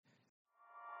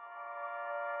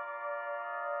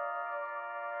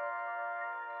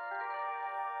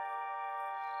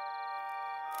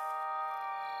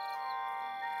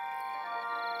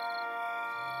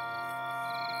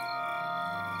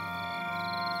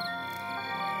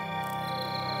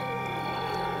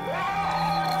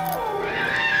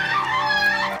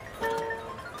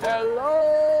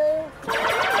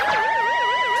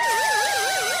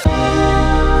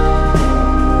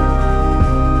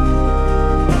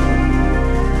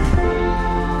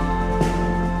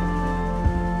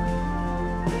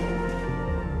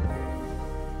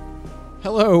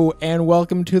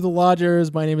welcome to The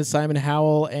Lodgers. My name is Simon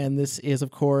Howell, and this is,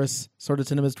 of course, Sort of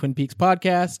Cinema's Twin Peaks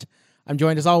podcast. I'm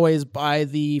joined, as always, by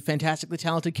the fantastically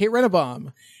talented Kate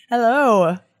Rennebaum.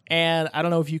 Hello. And I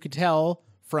don't know if you could tell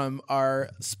from our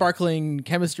sparkling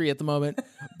chemistry at the moment,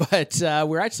 but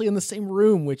we're actually in the same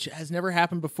room, which has never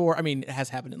happened before. I mean, it has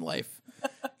happened in life.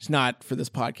 It's not for this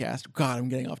podcast. God, I'm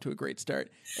getting off to a great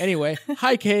start. Anyway,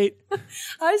 hi, Kate.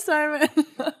 Hi, Simon.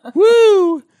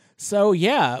 Woo! So,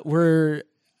 yeah, we're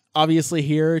obviously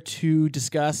here to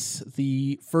discuss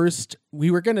the first.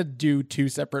 We were going to do two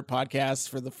separate podcasts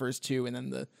for the first two and then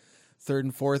the third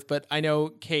and fourth. But I know,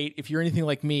 Kate, if you're anything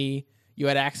like me, you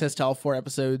had access to all 4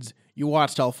 episodes. You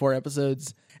watched all 4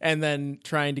 episodes. And then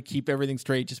trying to keep everything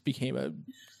straight just became a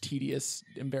tedious,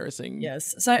 embarrassing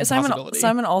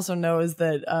Simon also knows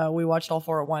that we watched all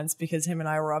 4 at once because him and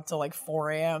I were up till like 4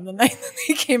 a.m. the night that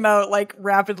they came out, like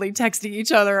rapidly texting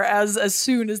each other as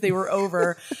soon as they were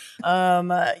over.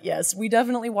 Yes, we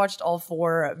definitely watched all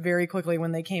 4 very quickly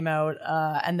when they came out,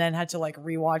 and then had to like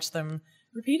rewatch them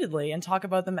repeatedly and talk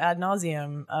about them ad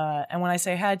nauseum. And when I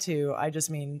say had to, I just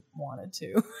mean wanted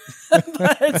to.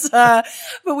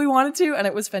 but we wanted to, and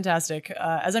it was fantastic,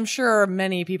 as I'm sure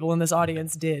many people in this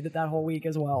audience did that whole week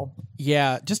as well.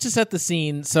 Yeah, just to set the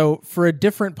scene. So for a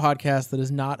different podcast that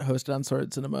is not hosted on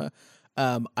Sordid Cinema,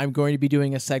 I'm going to be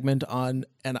doing a segment on,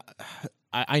 and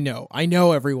I know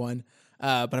everyone,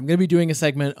 but I'm going to be doing a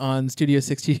segment on Studio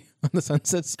 60 on the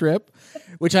Sunset Strip,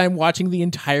 which I'm watching the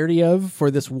entirety of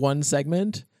for this one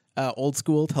segment, old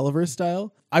school Televerse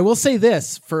style. I will say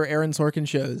this for Aaron Sorkin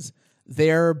shows.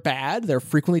 They're bad, they're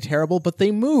frequently terrible, but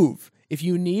they move. If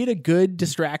you need a good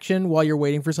distraction while you're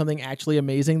waiting for something actually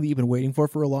amazing that you've been waiting for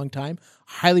a long time,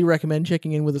 highly recommend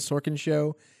checking in with a Sorkin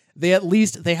show.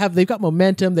 They've got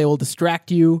momentum. They will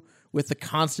distract you with the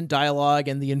constant dialogue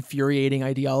and the infuriating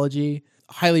ideology.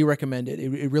 Highly recommend it.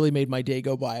 It really made my day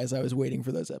go by as I was waiting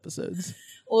for those episodes.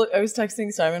 Well, I was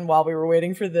texting Simon while we were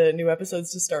waiting for the new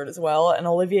episodes to start as well, and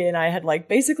Olivia and I had like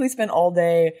basically spent all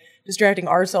day distracting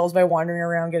ourselves by wandering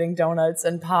around getting donuts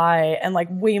and pie and like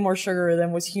way more sugar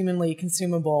than was humanly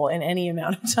consumable in any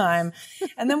amount of time.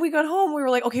 And then we got home, we were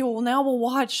like, okay, well now we'll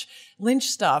watch Lynch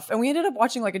stuff. And we ended up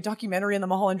watching like a documentary in the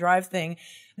Mulholland Drive thing.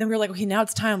 Then we were like, okay, now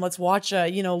it's time. Let's watch,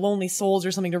 Lonely Souls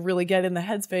or something to really get in the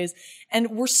headspace. And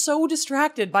we're so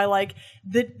distracted by like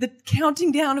the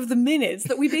counting down of the minutes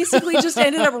that we basically just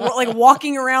ended up like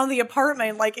walking around the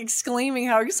apartment, like exclaiming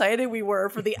how excited we were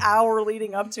for the hour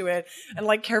leading up to it and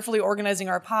like carefully organizing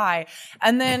our pie.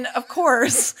 And then, of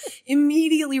course,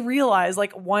 immediately realize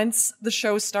like once the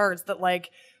show starts that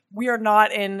like we are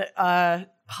not in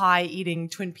pie eating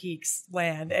Twin Peaks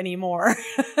land anymore.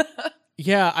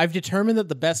 Yeah, I've determined that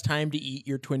the best time to eat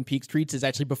your Twin Peaks treats is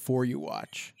actually before you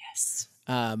watch. Yes.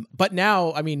 But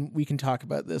now, I mean, we can talk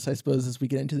about this, I suppose, as we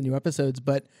get into the new episodes.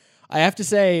 But I have to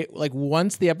say, like,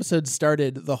 once the episode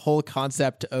started, the whole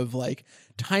concept of, like,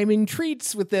 timing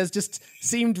treats with this just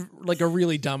seemed like a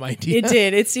really dumb idea. It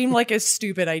did. It seemed like a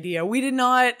stupid idea. We did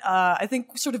not, I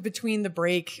think, sort of between the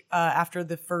break after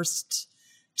the first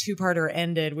 2-parter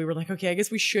ended, we were like, okay, I guess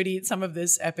we should eat some of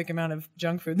this epic amount of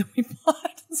junk food that we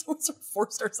bought. So we sort of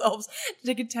forced ourselves to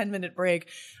take a 10-minute break.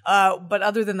 But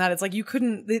other than that, it's like you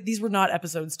couldn't, these were not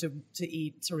episodes to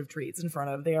eat sort of treats in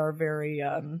front of. They are very,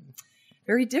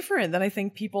 very different than I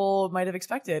think people might have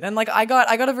expected. And like, I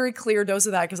got a very clear dose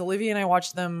of that because Olivia and I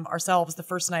watched them ourselves the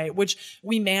first night, which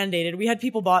we mandated. We had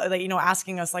people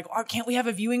asking us like, oh, can't we have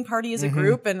a viewing party as a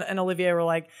group? And Olivia were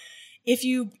like,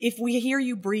 if we hear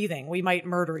you breathing, we might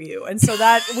murder you. And so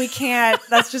that we can't,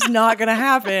 that's just not going to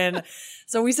happen.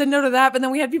 So we said no to that. But then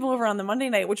we had people over on the Monday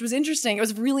night, which was interesting. It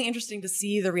was really interesting to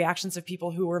see the reactions of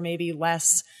people who were maybe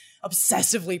less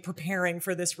obsessively preparing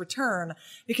for this return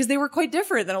because they were quite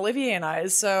different than Olivia and I.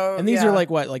 So, and these are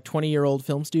like what, like 20-year-old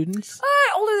film students?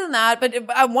 Older than that,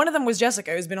 but one of them was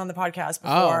Jessica, who's been on the podcast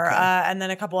before, and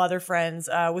then a couple other friends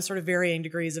with sort of varying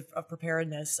degrees of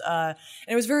preparedness. And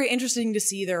it was very interesting to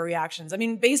see their reactions. I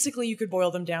mean, basically, you could boil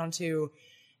them down to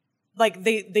like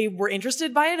they were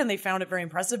interested by it and they found it very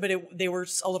impressive, but they were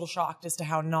a little shocked as to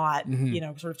how not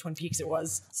sort of Twin Peaks it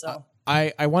was. So.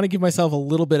 I want to give myself a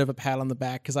little bit of a pat on the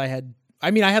back because I had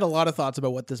a lot of thoughts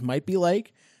about what this might be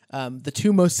like. The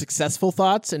 2 most successful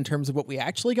thoughts in terms of what we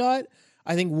actually got,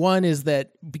 I think one is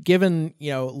that given,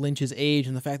 Lynch's age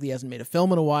and the fact that he hasn't made a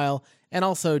film in a while, and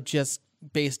also just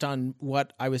based on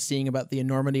what I was seeing about the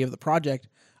enormity of the project,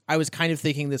 I was kind of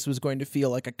thinking this was going to feel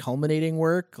like a culminating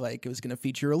work, like it was going to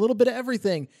feature a little bit of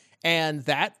everything. And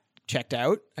that checked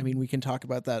out. I mean, we can talk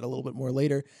about that a little bit more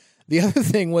later. The other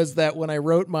thing was that when I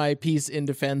wrote my piece in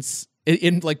defense,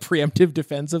 in like preemptive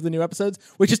defense of the new episodes,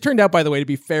 which has turned out, by the way, to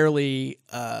be fairly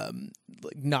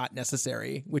like, not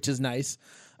necessary, which is nice.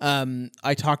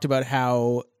 I talked about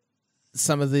how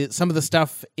some of the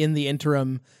stuff in the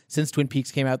interim since Twin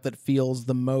Peaks came out that feels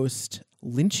the most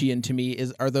Lynchian to me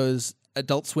are those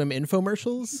Adult Swim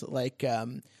infomercials. Like,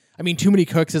 I mean, Too Many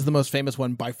Cooks is the most famous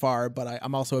one by far, but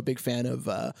I'm also a big fan of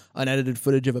unedited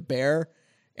footage of a bear.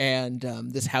 And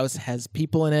this house has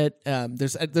people in it.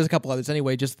 There's a couple others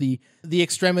anyway. Just the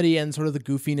extremity and sort of the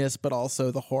goofiness, but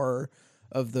also the horror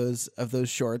of those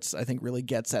shorts, I think really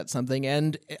gets at something.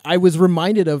 And I was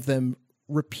reminded of them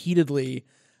repeatedly,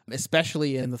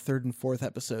 especially in the third and fourth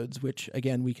episodes, which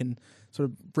again, we can sort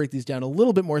of break these down a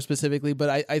little bit more specifically.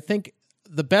 But I think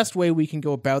the best way we can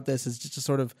go about this is just to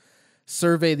sort of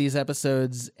survey these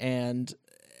episodes. And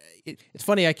it's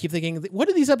funny, I keep thinking, what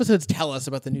do these episodes tell us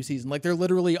about the new season? Like, they're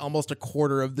literally almost a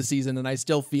quarter of the season, and I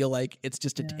still feel like it's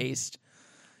just a taste.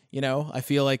 You know, I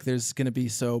feel like there's going to be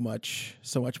so much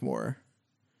more.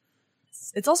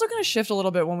 It's also going to shift a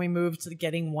little bit when we move to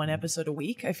getting one episode a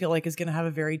week. I feel like is going to have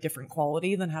a very different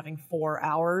quality than having 4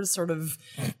 hours sort of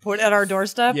put at our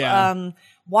doorstep. Yeah.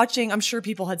 Watching, I'm sure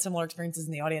people had similar experiences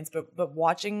in the audience, but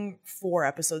watching 4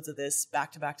 episodes of this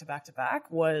back to back to back to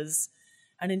back was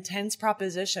an intense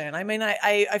proposition. I mean,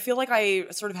 I feel like I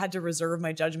sort of had to reserve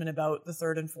my judgment about the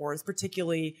third and fourth,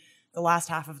 particularly the last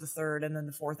half of the third and then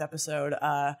the fourth episode,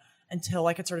 until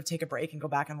I could sort of take a break and go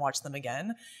back and watch them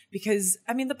again. Because,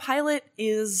 I mean, the pilot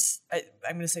is,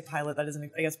 I'm going to say pilot, that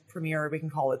isn't, I guess, premiere, we can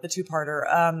call it, the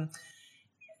two-parter.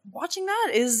 Watching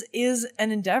that is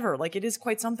an endeavor. Like, it is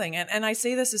quite something. And I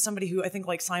say this as somebody who, I think,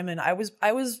 like Simon, I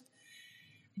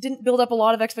didn't build up a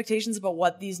lot of expectations about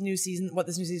what this new season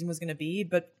was going to be.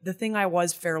 But the thing I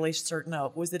was fairly certain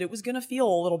of was that it was going to feel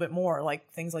a little bit more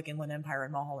like things like Inland Empire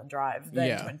and Mulholland Drive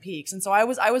than Twin Peaks. And so I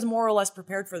was more or less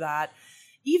prepared for that.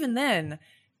 Even then,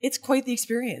 it's quite the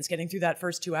experience getting through that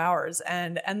first 2 hours.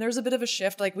 And there's a bit of a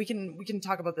shift. Like, we can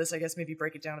talk about this, I guess, maybe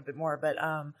break it down a bit more. But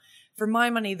for my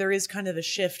money, there is kind of a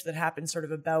shift that happens sort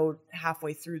of about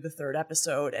halfway through the third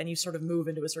episode, and you sort of move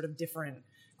into a sort of different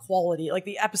quality. Like,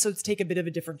 the episodes take a bit of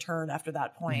a different turn after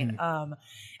that point. And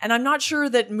I'm not sure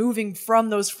that moving from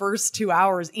those first 2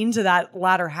 hours into that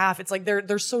latter half, it's like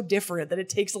they're so different that it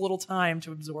takes a little time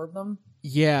to absorb them.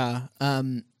 Yeah.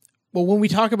 Well, when we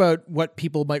talk about what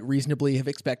people might reasonably have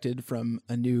expected from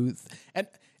a new, and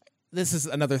this is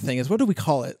another thing, is what do we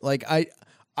call it? Like,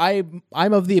 I'm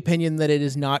of the opinion that it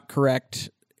is not correct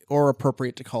or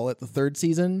appropriate to call it the third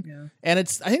season. Yeah. And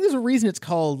I think there's a reason it's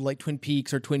called like Twin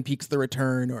Peaks or Twin Peaks The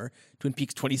Return or Twin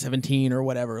Peaks 2017 or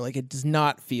whatever. Like, it does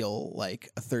not feel like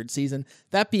a third season.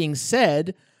 That being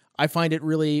said, I find it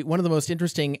really, one of the most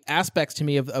interesting aspects to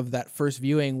me of that first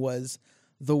viewing was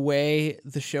the way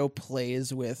the show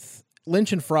plays with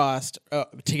Lynch and Frost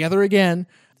together again.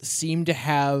 They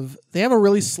have a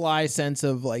really sly sense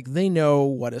of, like, they know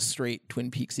what a straight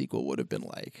Twin Peaks sequel would have been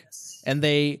like. Yes. And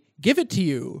they give it to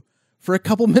you for a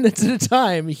couple minutes at a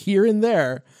time here and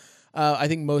there. I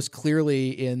think most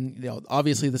clearly in,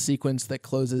 obviously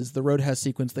the Roadhouse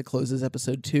sequence that closes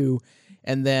episode 2,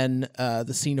 and then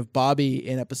the scene of Bobby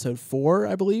in episode 4,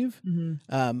 I believe,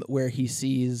 where he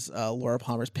sees Laura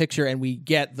Palmer's picture, and we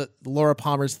get the Laura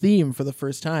Palmer's theme for the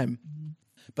first time.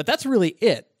 But that's really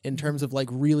it in terms of, like,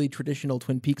 really traditional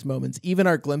Twin Peaks moments. Even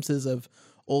our glimpses of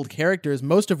old characters,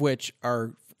 most of which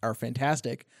are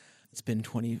fantastic. It's been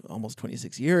almost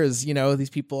 26 years. These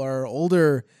people are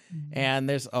older, and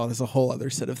there's a whole other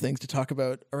set of things to talk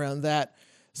about around that.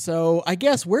 So I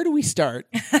guess, where do we start?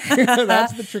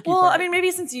 That's the tricky part. Well, I mean, maybe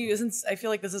since I feel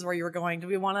like this is where you were going, do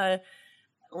we want to,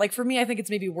 like, for me, I think it's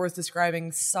maybe worth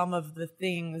describing some of the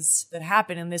things that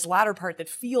happen in this latter part that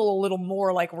feel a little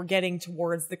more like we're getting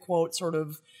towards the quote sort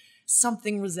of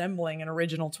something resembling an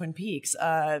original Twin Peaks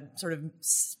sort of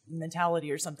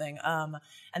mentality or something.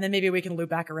 And then maybe we can loop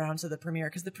back around to the premiere,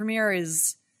 because the premiere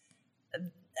is,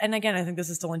 and again, I think this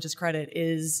is to Lynch's credit,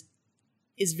 is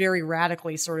very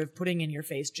radically sort of putting in your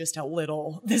face just how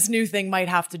little this new thing might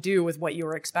have to do with what you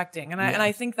were expecting. And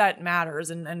I think that matters,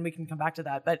 and we can come back to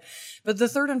that. But the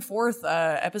third and fourth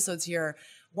episodes here,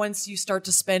 once you start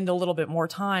to spend a little bit more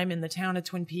time in the town of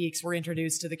Twin Peaks, we're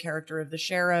introduced to the character of the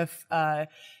sheriff,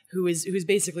 who is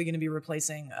basically going to be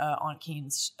replacing Aunt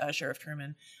Keen's Sheriff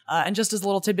Truman. And just as a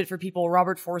little tidbit for people,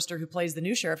 Robert Forster, who plays the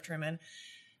new Sheriff Truman,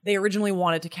 they originally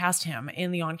wanted to cast him in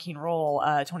the Aunt Keen role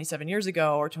 27 years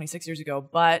ago or 26 years ago,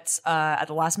 but at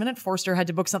the last minute, Forster had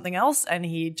to book something else, and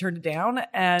he turned it down,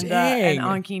 and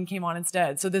Aunt Keen came on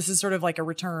instead. So this is sort of like a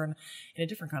return in a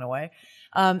different kind of way.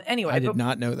 Anyway, I did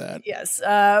not know that. Yes,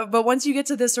 but once you get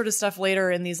to this sort of stuff later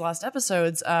in these last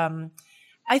episodes,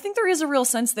 I think there is a real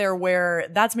sense there where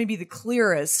that's maybe the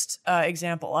clearest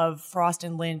example of Frost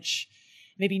and Lynch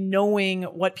maybe knowing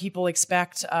what people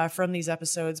expect from these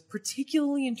episodes,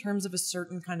 particularly in terms of a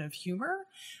certain kind of humor.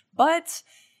 But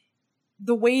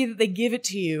the way that they give it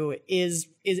to you is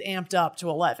amped up to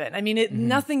 11. I mean,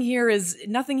 nothing here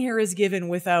is given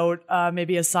without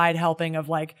maybe a side helping of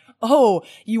like, oh,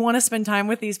 you want to spend time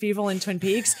with these people in Twin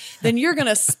Peaks? Then you're going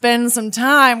to spend some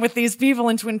time with these people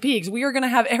in Twin Peaks. We are going to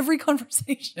have every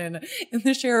conversation in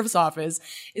the sheriff's office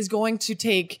is going to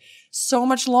take so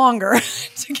much longer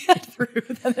to get through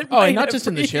than it might and not have just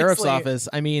in the sheriff's office.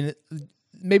 I mean,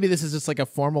 maybe this is just like a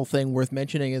formal thing worth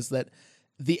mentioning is that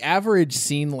the average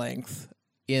scene length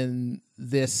in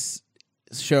this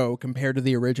show compared to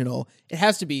the original, it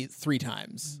has to be 3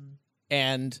 times.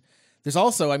 And there's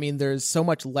also, I mean, there's so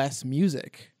much less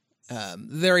music.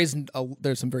 There's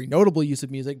some very notable use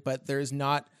of music, but there's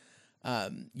not,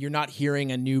 you're not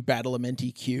hearing a new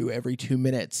Badalamenti cue every 2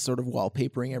 minutes, sort of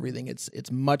wallpapering everything.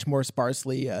 It's much more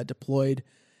sparsely deployed.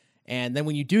 And then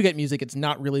when you do get music, it's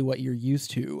not really what you're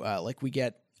used to. Like we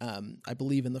get, I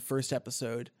believe in the first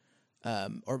episode,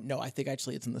 or no, I think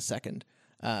actually it's in the second.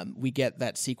 We get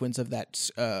that sequence of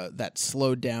that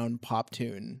slowed down pop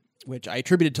tune, which I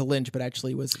attributed to Lynch, but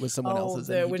actually was someone else's.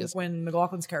 When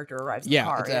McLaughlin's character arrives in the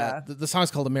car. The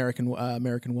song's called American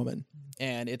Woman,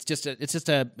 and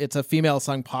it's a female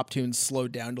sung pop tune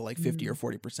slowed down to like 50 or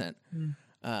 40%.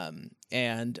 But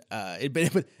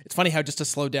it's funny how just a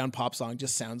slowed down pop song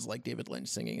just sounds like David Lynch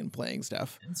singing and playing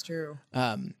stuff. It's true.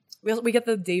 We get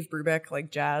the Dave Brubeck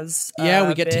like jazz. We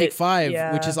get Take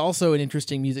 5, which is also an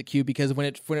interesting music cue because when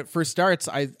it first starts,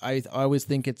 I always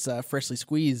think it's Freshly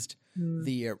Squeezed,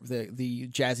 the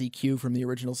jazzy cue from the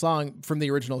original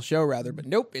show rather, but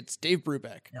nope, it's Dave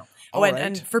Brubeck. No.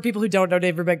 And for people who don't know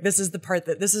Dave Brubeck, this is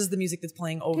the music that's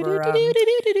playing over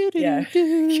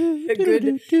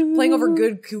playing over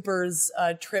Good Cooper's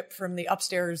trip from the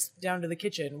upstairs down to the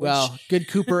kitchen. Good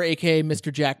Cooper, aka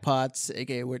Mr. Jackpots,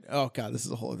 aka oh god, this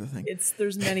is a whole other thing.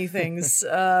 There's many things.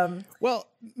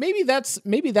 Maybe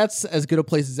that's as good a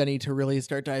place as any to really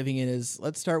start diving in. Is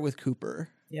let's start with Cooper.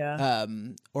 Yeah.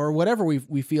 Or whatever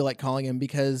we feel like calling him,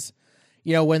 because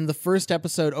you know when the first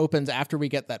episode opens after we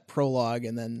get that prologue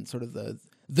and then sort of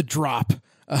the drop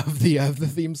of the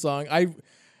theme song, I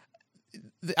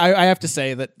have to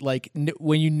say that like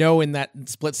when you know in that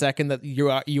split second that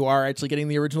you are actually getting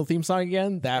the original theme song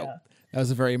again, that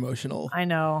was a very emotional. I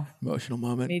know. Emotional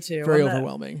moment. Me too. Very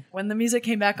overwhelming. When the music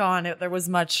came back on, there was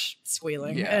much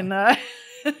squealing and.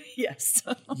 Yes.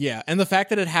 Yeah, and the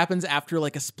fact that it happens after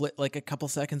like a split, like a couple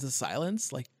seconds of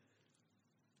silence, like,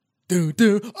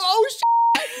 oh shit.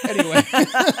 Anyway,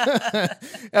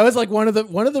 that was like one of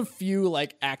the few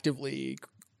like actively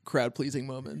crowd pleasing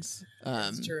moments.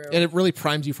 That's true, and it really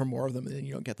primes you for more of them, and then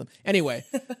you don't get them. Anyway,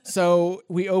 so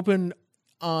we open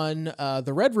on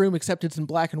the Red Room, except it's in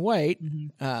black and white,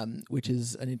 which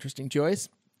is an interesting choice,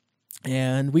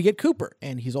 and we get Cooper,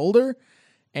 and he's older.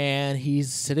 And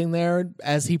he's sitting there,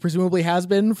 as he presumably has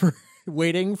been, for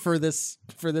waiting for this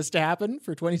to happen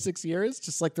for 26 years,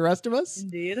 just like the rest of us.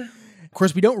 Indeed. Of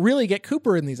course, we don't really get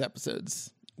Cooper in these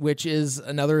episodes, which is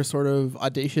another sort of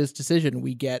audacious decision. I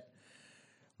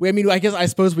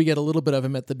suppose we get a little bit of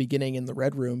him at the beginning in the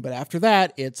Red Room, but after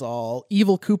that, it's all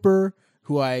evil Cooper,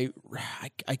 who I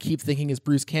keep thinking is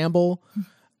Bruce Campbell,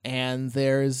 and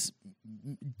there's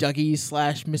Dougie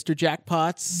 / Mr.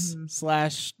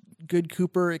 Jackpots / Good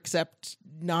Cooper, except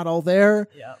not all there.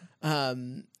 Yeah.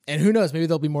 And who knows, maybe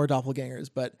there'll be more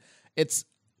doppelgangers, but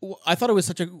I thought it was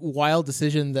such a wild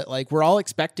decision that like we're all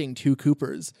expecting 2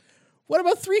 Coopers. What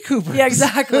about 3 Coopers? Yeah,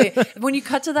 exactly. When you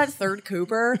cut to that third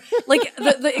Cooper, like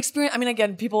the experience, I mean,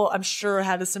 again, people I'm sure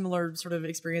had a similar sort of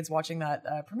experience watching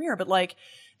that premiere, but like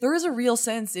there is a real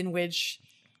sense in which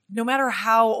no matter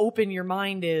how open your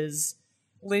mind is,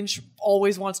 Lynch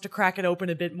always wants to crack it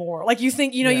open a bit more. Like you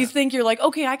think, you think you're like,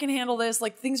 okay, I can handle this.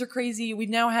 Like things are crazy.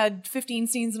 We've now had 15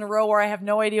 scenes in a row where I have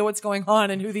no idea what's going on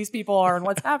and who these people are and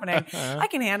what's happening. I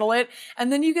can handle it.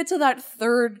 And then you get to that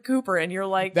third Cooper and you're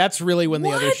like, that's really when the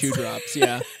other shoe drops.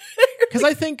 Yeah. Cause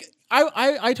I think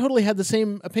I totally had the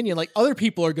same opinion. Like other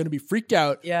people are going to be freaked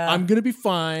out. Yeah. I'm going to be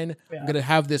fine. Yeah. I'm going to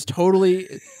have this totally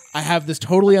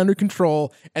under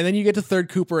control. And then you get to third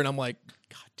Cooper and I'm like,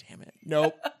 God damn it.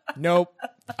 Nope.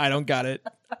 I don't got it.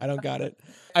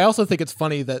 I also think it's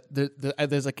funny that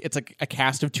there's it's a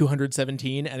cast of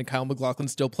 217 and Kyle MacLachlan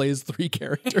still plays 3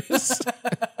 characters.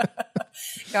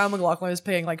 Kyle MacLachlan is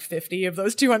paying like 50 of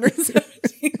those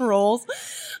 217 roles.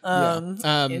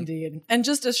 Indeed. And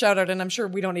just a shout out, and I'm sure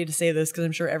we don't need to say this because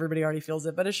I'm sure everybody already feels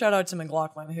it, but a shout out to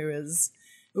MacLachlan, who is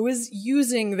who is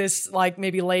using this like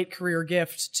maybe late career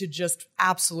gift to just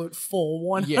absolute full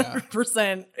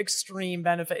 100% extreme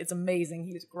benefit. It's amazing.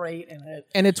 He's great in it.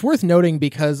 And it's worth noting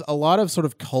because a lot of sort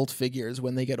of cult figures,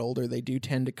 when they get older, they do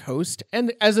tend to coast,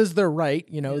 and as is their right,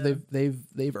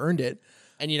 they've earned it.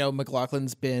 And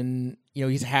McLaughlin's been,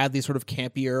 he's had these sort of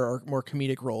campier or more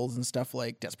comedic roles and stuff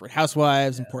like Desperate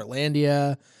Housewives and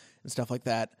Portlandia and stuff like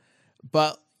that.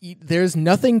 But there's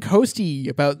nothing coasty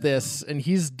about this, and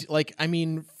he's like,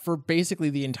 for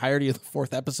basically the entirety of the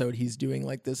 4th episode, he's doing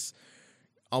like this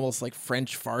almost like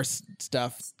French farce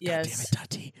stuff. Yes. God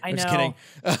damn it, Tati. I know.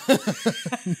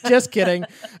 Just kidding.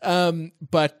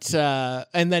 But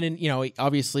and then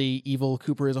obviously Evil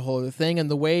Cooper is a whole other thing,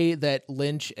 and the way that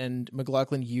Lynch and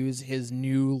McLaughlin use his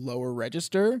new lower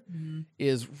register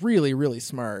is really, really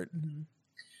smart. Mm-hmm.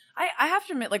 I have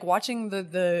to admit, like watching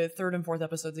the 3rd and 4th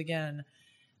episodes again,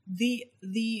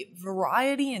 the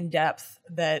variety and depth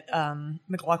that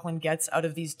McLaughlin gets out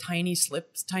of these tiny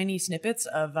snippets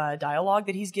of dialogue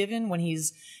that he's given when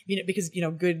he's, because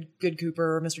good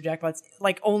Cooper, Mr. Jackpot's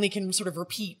like only can sort of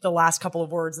repeat the last couple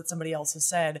of words that somebody else has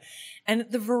said, and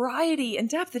the variety and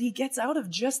depth that he gets out of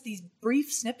just these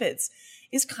brief snippets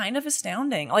is kind of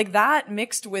astounding. Like that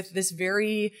mixed with this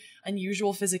very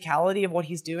unusual physicality of what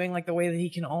he's doing, like the way that he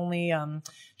can only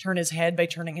turn his head by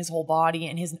turning his whole body,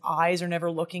 and his eyes are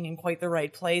never looking in quite the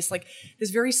right place. Like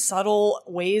there's very subtle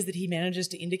ways that he manages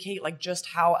to indicate like just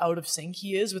how out of sync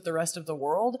he is with the rest of the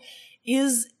world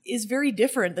is very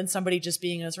different than somebody just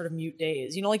being in a sort of mute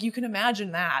daze. Like you can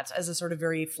imagine that as a sort of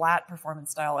very flat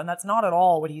performance style, and that's not at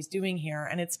all what he's doing here,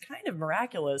 and it's kind of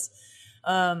miraculous.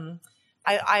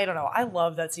 I don't know. I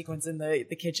love that sequence in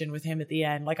the kitchen with him at the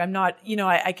end. Like I'm not,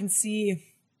 I can see,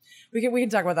 we can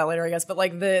talk about that later, I guess, but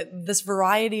like this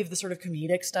variety of the sort of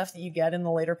comedic stuff that you get in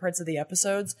the later parts of the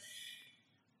episodes,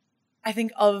 I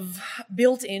think of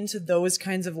built into those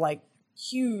kinds of like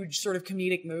huge sort of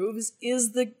comedic moves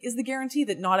is the guarantee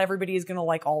that not everybody is going to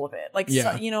like all of it. Like,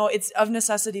 it's of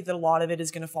necessity that a lot of it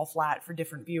is going to fall flat for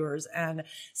different viewers, and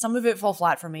some of it fall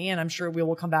flat for me, and I'm sure we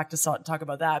will come back to talk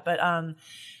about that.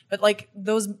 But like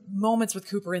those moments with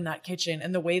Cooper in that kitchen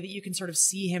and the way that you can sort of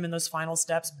see him in those final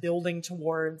steps building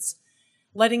towards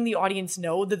letting the audience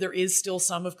know that there is still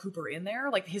some of Cooper in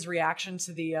there, like his reaction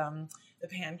to the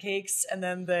pancakes, and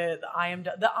then the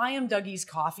I am Dougie's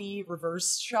coffee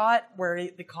reverse shot where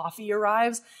the coffee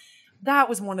arrives. That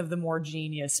was one of the more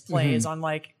genius plays on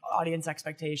like audience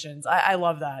expectations. I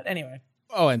love that. Anyway.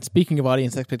 Oh, and speaking of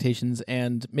audience expectations,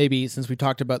 and maybe since we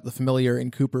talked about the familiar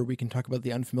in Cooper, we can talk about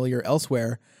the unfamiliar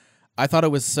elsewhere. I thought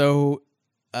it was so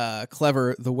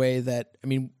clever the way that,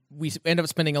 we end up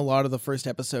spending a lot of the first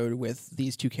episode with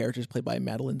these two characters played by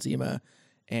Madeline Zima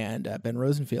and Ben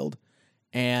Rosenfield,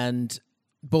 and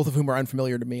both of whom are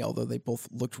unfamiliar to me, although they both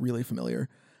looked really familiar.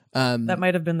 That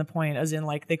might have been the point, as in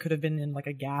like they could have been in like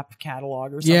a Gap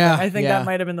catalog or something. Yeah, I think that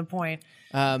might have been the point.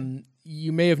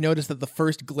 You may have noticed that the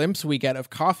first glimpse we get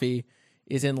of coffee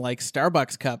is in like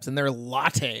Starbucks cups, and they're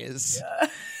lattes. Yeah.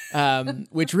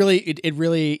 Which really,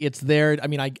 it's there.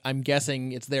 I'm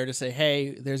guessing it's there to say,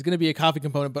 hey, there's going to be a coffee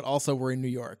component, but also we're in New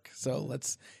York. So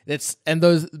and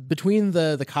those between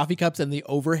the coffee cups and the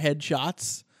overhead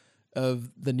shots of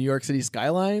the New York City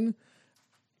skyline,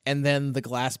 and then the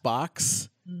glass box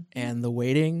and the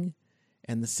waiting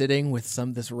and the sitting with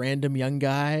this random young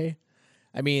guy.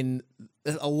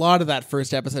 A lot of that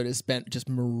first episode is spent just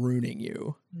marooning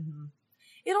you. Mm-hmm.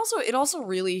 It also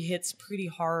really hits pretty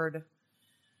hard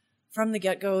from the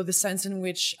get-go, the sense in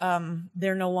which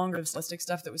they're no longer stylistic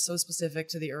stuff that was so specific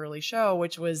to the early show,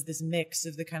 which was this mix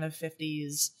of the kind of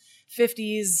 50s,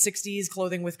 60s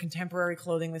clothing with contemporary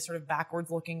clothing, this sort of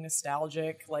backwards-looking,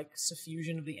 nostalgic, like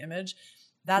suffusion of the image.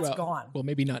 That's gone. Well,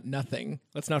 maybe not nothing.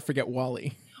 Let's not forget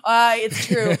Wally. It's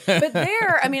true. But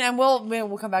there, and we'll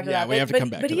come back to that. We have to come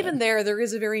back to that. But even there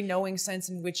is a very knowing sense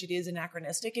in which it is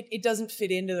anachronistic. It doesn't fit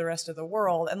into the rest of the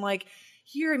world. And like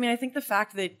here, I think the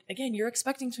fact that, again, you're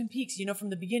expecting Twin Peaks,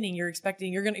 from the beginning, you're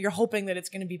hoping that it's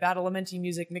going to be Badalamenti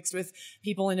music mixed with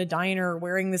people in a diner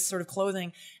wearing this sort of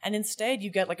clothing. And instead you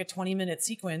get like a 20-minute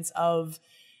sequence of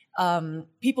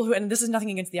people who, and this is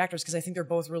nothing against the actors because I think they're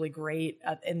both really great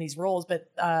in these roles, but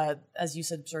as you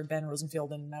said, sort of Ben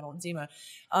Rosenfield and Madeline Zima,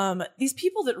 these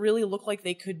people that really look like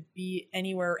they could be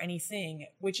anywhere, anything,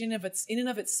 which in and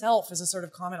of itself is a sort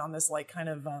of comment on this like kind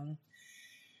of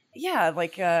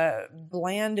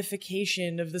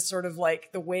blandification of the sort of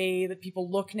like the way that people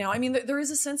look now. There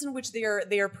is a sense in which they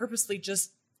are purposely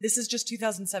just, this is just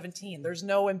 2017. There's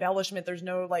no embellishment. There's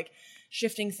no like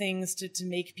shifting things to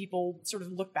make people sort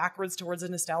of look backwards towards a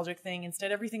nostalgic thing.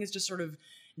 Instead, everything is just sort of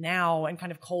now and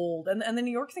kind of cold. And the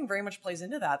New York thing very much plays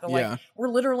into that. They're Yeah. like, we're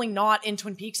literally not in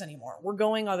Twin Peaks anymore. We're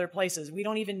going other places. We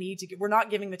don't even need to, we're not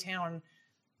giving the town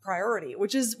priority,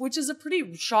 which is a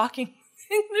pretty shocking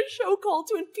thing to show called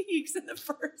Twin Peaks in the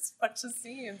first bunch of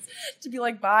scenes. To be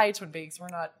like, bye, Twin Peaks, we're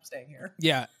not staying here.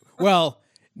 Yeah. Well,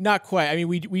 not quite. I mean,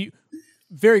 we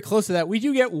very close to that. We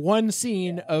do get one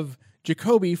scene of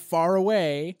Jacoby far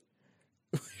away,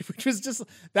 which was just,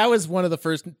 that was one of the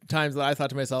first times that I thought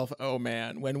to myself, oh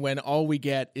man, when all we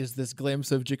get is this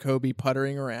glimpse of Jacoby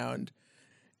puttering around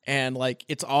and like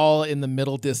it's all in the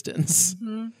middle distance.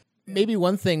 Mm-hmm. Maybe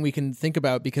one thing we can think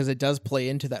about, because it does play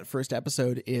into that first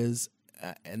episode, is,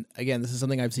 and again, this is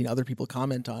something I've seen other people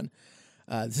comment on.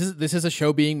 This is a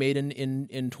show being made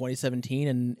in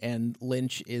 2017, and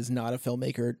Lynch is not a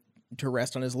filmmaker to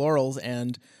rest on his laurels.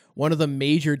 And one of the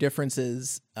major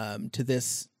differences to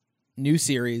this new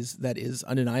series that is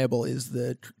undeniable is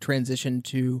the transition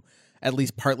to at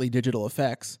least partly digital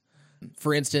effects.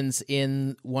 For instance,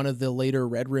 in one of the later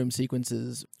Red Room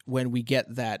sequences, when we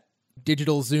get that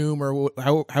digital zoom, or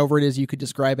however it is you could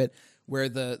describe it, where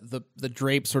the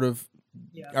drapes sort of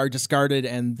are discarded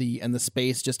and the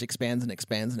space just expands and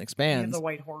expands and expands. And the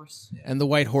white horse. And the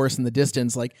white horse in the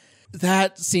distance, like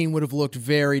that scene would have looked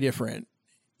very different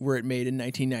were it made in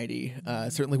 1990.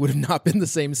 Certainly would have not been the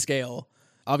same scale.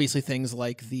 Obviously things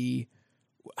like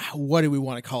what do we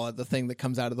want to call it? The thing that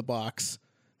comes out of the box.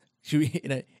 Should we,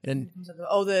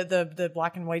 the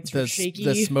black and white sort of shaky.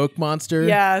 The smoke monster.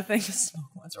 Yeah, I think the smoke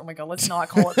monster. Oh my God, let's not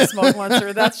call it the smoke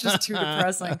monster. That's just too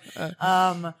depressing.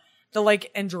 The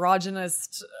like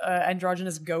androgynous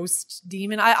ghost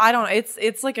demon. I don't.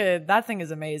 It's like that thing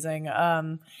is amazing.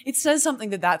 It says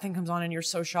something that thing comes on and you're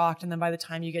so shocked, and then by the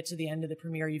time you get to the end of the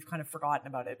premiere, you've kind of forgotten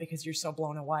about it because you're so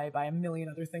blown away by a million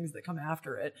other things that come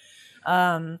after it.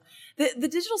 The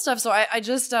digital stuff. So I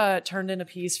just turned in a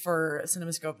piece for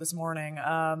CinemaScope this morning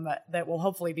that will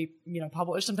hopefully be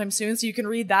published sometime soon, so you can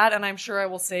read that. And I'm sure I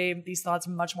will say these thoughts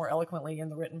much more eloquently in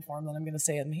the written form than I'm going to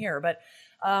say it in here. But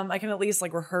I can at least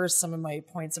like rehearse some of my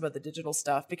points about the digital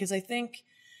stuff, because I think,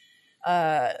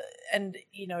 and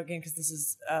again, because this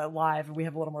is live and we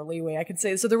have a little more leeway, I could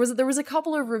say. So there was a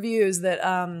couple of reviews that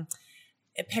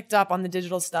it picked up on the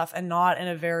digital stuff, and not in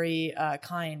a very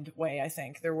kind way. I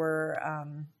think there were.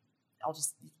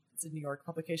 It's a New York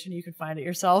publication. You can find it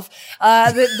yourself.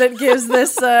 That gives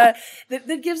this that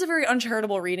gives a very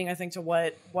uncharitable reading, I think, to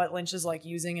what Lynch is like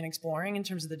using and exploring in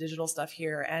terms of the digital stuff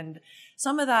here. And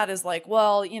some of that is like,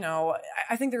 well,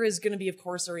 I think there is going to be, of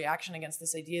course, a reaction against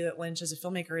this idea that Lynch as a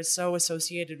filmmaker is so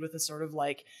associated with a sort of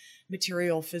like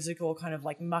material, physical, kind of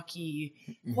like mucky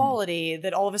quality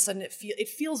that all of a sudden it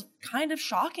feels kind of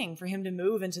shocking for him to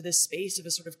move into this space of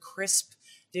a sort of crisp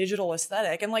digital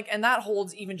aesthetic, and that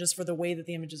holds even just for the way that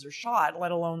the images are shot,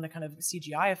 let alone the kind of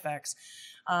CGI effects.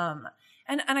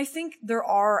 And I think there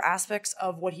are aspects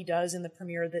of what he does in the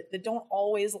premiere that don't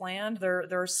always land. There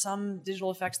are some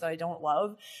digital effects that I don't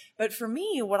love, but for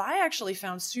me, what I actually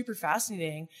found super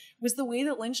fascinating was the way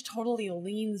that Lynch totally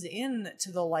leans in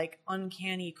to the like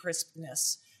uncanny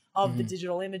crispness of the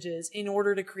digital images in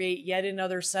order to create yet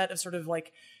another set of sort of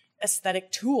like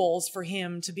aesthetic tools for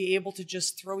him to be able to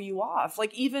just throw you off.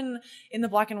 Like even in the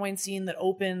black and white scene that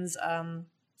opens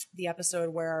the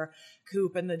episode where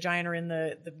Coop and the giant are in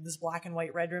this black and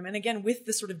white red room, and again with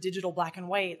this sort of digital black and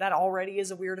white, that already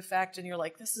is a weird effect, and you're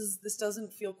like, this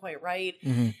doesn't feel quite right.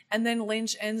 And then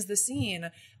Lynch ends the scene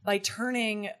by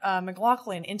turning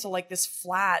McLaughlin into like this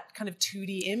flat kind of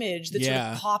 2D image that sort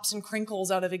of pops and crinkles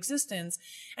out of existence.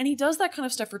 And he does that kind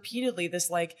of stuff repeatedly,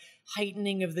 this like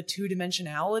heightening of the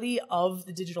two-dimensionality of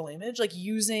the digital image, like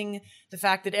using the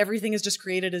fact that everything is just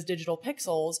created as digital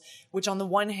pixels, which on the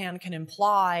one hand can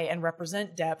imply and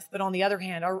represent depth, but on the other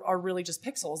hand are really just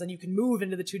pixels, and you can move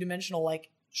into the two-dimensional like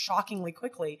shockingly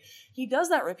quickly. He does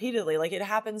that repeatedly. Like it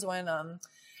happens when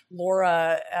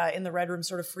Laura in the red room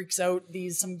sort of freaks out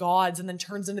some gods and then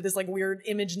turns into this like weird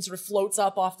image and sort of floats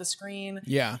up off the screen.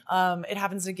 Yeah. It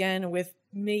happens again with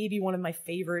maybe one of my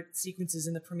favorite sequences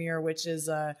in the premiere, which is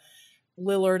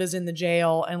Lillard is in the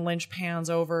jail and Lynch pans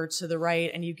over to the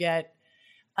right and you get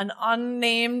an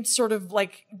unnamed sort of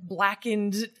like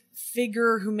blackened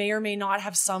figure who may or may not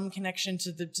have some connection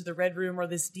to the red room or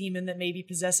this demon that may be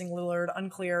possessing Lillard,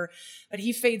 unclear. But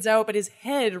he fades out, but his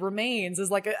head remains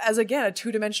as again a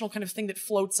two-dimensional kind of thing that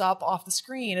floats up off the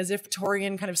screen, as if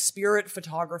Victorian kind of spirit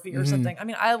photography or something. I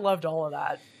mean, I loved all of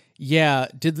that. Yeah.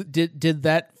 Did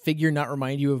that figure not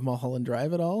remind you of Mulholland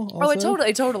Drive at all? Also? Oh,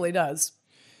 it totally does.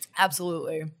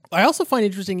 Absolutely. I also find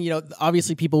interesting,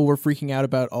 obviously people were freaking out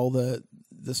about all the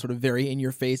sort of very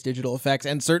in-your-face digital effects,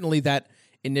 and certainly that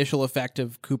initial effect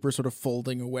of Cooper sort of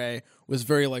folding away was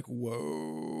very like,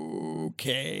 whoa,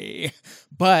 okay.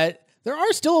 But there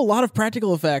are still a lot of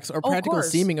practical effects or practical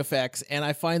seeming effects, and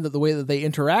I find that the way that they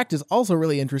interact is also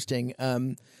really interesting,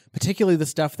 particularly the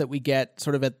stuff that we get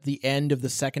sort of at the end of the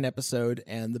second episode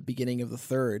and the beginning of the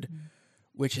third,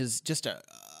 which is just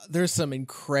there's some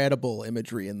incredible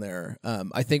imagery in there.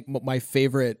 I think my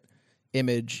favorite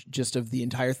image just of the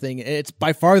entire thing, and it's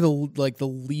by far the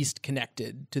least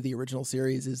connected to the original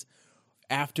series, is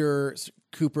after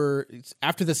Cooper,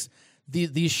 after these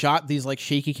like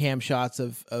shaky cam shots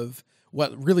of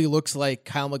what really looks like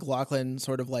Kyle MacLachlan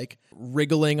sort of like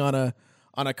wriggling on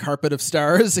a carpet of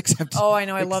stars, except I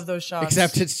know, I love those shots.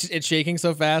 Except it's shaking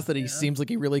so fast that he seems like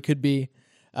he really could be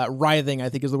writhing, I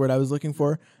think is the word I was looking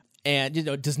for. And,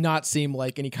 it does not seem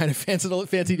like any kind of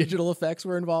fancy digital effects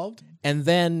were involved. And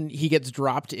then he gets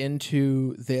dropped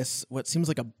into this, what seems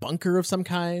like a bunker of some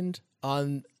kind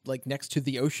on like next to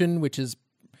the ocean, which is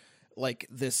like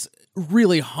this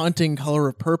really haunting color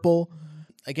of purple.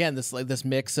 Again, this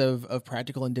mix of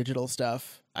practical and digital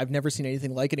stuff. I've never seen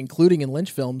anything like it, including in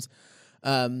Lynch films.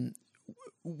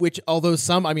 Which, although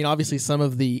obviously some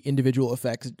of the individual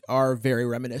effects are very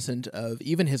reminiscent of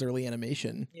even his early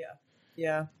animation.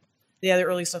 Yeah. The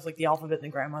early stuff like the alphabet and the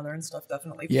grandmother and stuff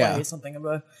definitely plays something of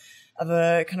a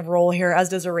kind of role here, as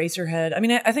does Eraserhead. I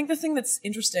mean, I think the thing that's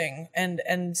interesting and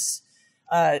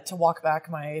to walk back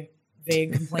my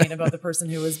vague complaint about the person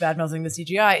who was bad-mouthing the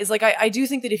CGI is like, I do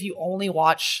think that if you only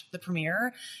watch the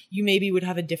premiere, you maybe would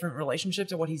have a different relationship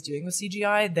to what he's doing with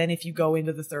CGI than if you go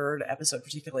into the third episode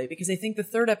particularly, because I think the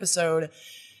third episode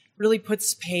really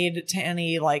puts paid to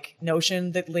any like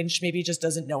notion that Lynch maybe just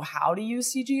doesn't know how to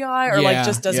use CGI or like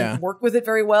just doesn't work with it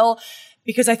very well,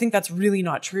 because I think that's really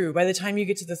not true. By the time you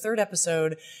get to the third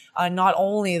episode, not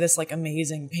only this like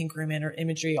amazing pink room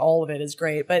imagery, all of it is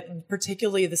great, but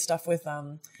particularly the stuff with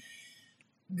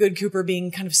Good Cooper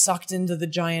being kind of sucked into the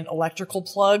giant electrical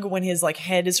plug when his like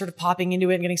head is sort of popping into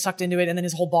it and getting sucked into it, and then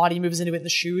his whole body moves into it and the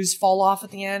shoes fall off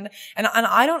at the end. And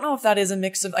I don't know if that is a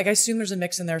mix of, like, I assume there's a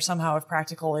mix in there somehow of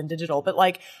practical and digital, but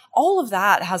like all of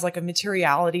that has like a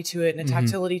materiality to it and a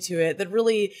tactility to it that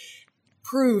really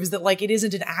proves that like it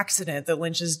isn't an accident that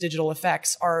Lynch's digital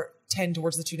effects tend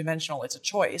towards the two-dimensional. It's a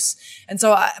choice. And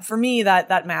so for me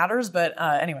that matters, but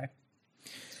anyway.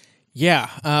 Yeah.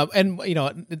 And,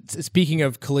 speaking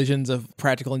of collisions of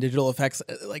practical and digital effects,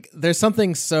 like there's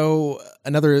something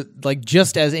like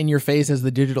just as in your face as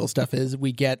the digital stuff is,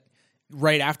 we get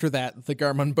right after that, the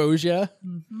Garmonbosia,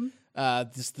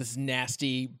 this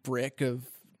nasty brick of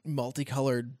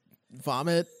multicolored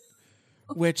vomit,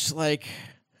 which like,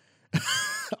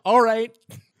 all right.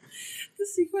 The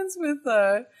sequence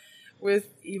with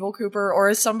Evil Cooper, or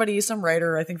as some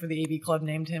writer, I think for the AV Club,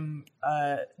 named him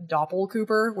Doppel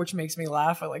Cooper, which makes me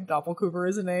laugh. I like Doppel Cooper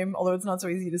as a name, although it's not so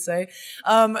easy to say.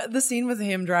 The scene with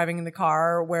him driving in the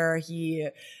car where he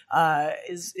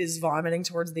is vomiting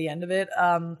towards the end of it.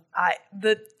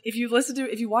 If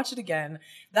you watch it again,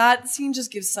 that scene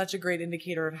just gives such a great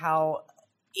indicator of how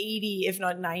 80, if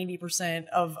not 90%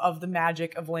 of the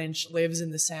magic of Lynch lives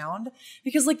in the sound,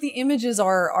 because like the images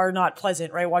are not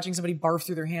pleasant, right? Watching somebody barf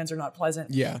through their hands are not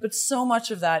pleasant. Yeah. But so much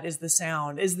of that is the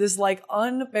sound, is this like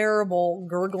unbearable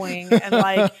gurgling and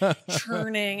like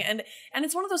churning. And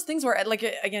it's one of those things where, like,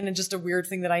 again, just a weird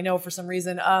thing that I know for some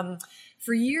reason,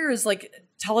 for years, like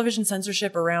television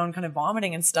censorship around kind of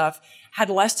vomiting and stuff had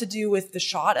less to do with the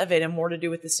shot of it and more to do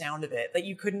with the sound of it. That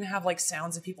you couldn't have like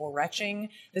sounds of people retching.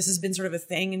 This has been sort of a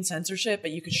thing in censorship,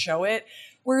 but you could show it.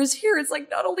 Whereas here, it's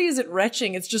like, not only is it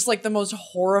retching, it's just like the most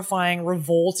horrifying,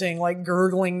 revolting, like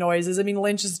gurgling noises. I mean,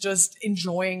 Lynch is just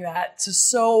enjoying that to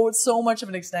so much of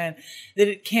an extent that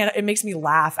it makes me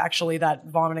laugh, actually, that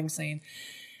vomiting scene.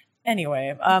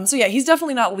 Anyway, so yeah, he's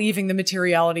definitely not leaving the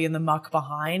materiality and the muck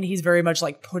behind. He's very much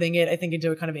like putting it, I think,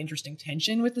 into a kind of interesting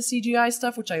tension with the CGI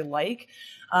stuff, which I like.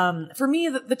 For me,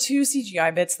 the two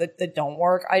CGI bits that don't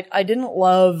work, I didn't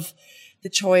love the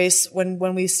choice when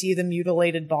we see the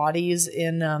mutilated bodies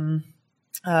in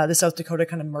the South Dakota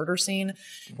kind of murder scene.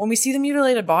 When we see the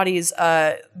mutilated bodies,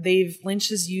 Lynch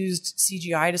has used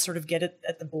CGI to sort of get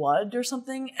at the blood or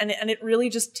something, and it really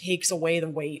just takes away the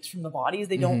weight from the bodies.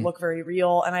 They don't look very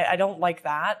real, and I don't like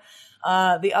that.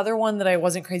 The other one that I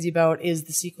wasn't crazy about is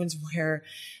the sequence where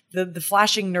the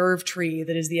flashing nerve tree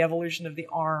that is the evolution of the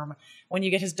arm, when you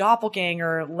get his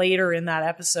doppelganger later in that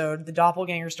episode, the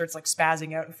doppelganger starts like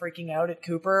spazzing out and freaking out at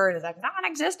Cooper and is like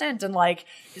non-existent and like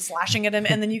is slashing at him.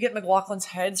 And then you get McLaughlin's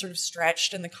head sort of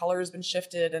stretched and the color has been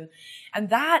shifted. And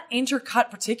that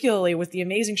intercut particularly with the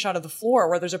amazing shot of the floor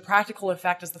where there's a practical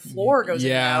effect as the floor goes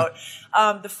in and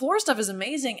out. The floor stuff is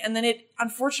amazing. And then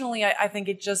unfortunately, I think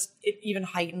it even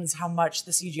heightens how much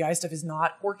the CGI stuff is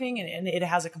not working and it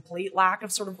has a complete lack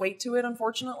of sort of weight to it,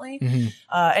 unfortunately.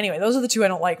 Anyway, those are the two I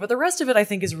don't like, but the rest of it I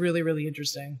think is really, really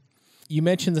interesting. You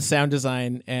mentioned the sound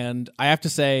design, and I have to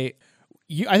say,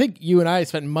 I think you and I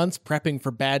spent months prepping for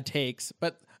bad takes,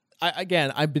 but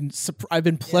I've been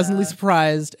pleasantly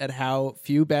surprised at how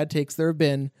few bad takes there have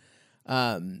been.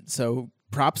 So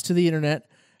props to the internet.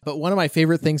 But one of my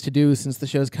favorite things to do since the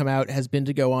show's come out has been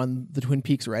to go on the Twin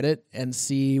Peaks Reddit and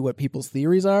see what people's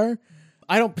theories are.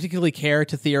 I don't particularly care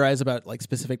to theorize about like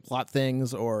specific plot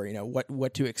things or, you know,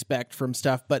 what to expect from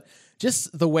stuff, but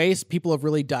just the ways people have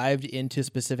really dived into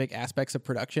specific aspects of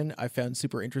production, I found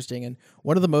super interesting. And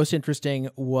one of the most interesting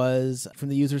was from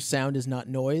the user Sound is Not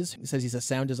Noise. He says he's a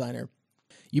sound designer.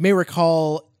 You may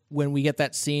recall when we get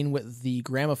that scene with the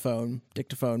gramophone,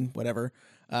 dictaphone, whatever,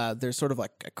 there's sort of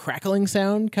like a crackling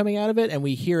sound coming out of it, and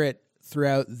we hear it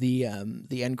throughout the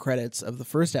end credits of the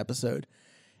first episode.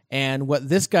 And what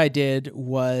this guy did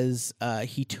was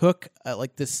he took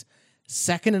like this 1.5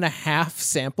 second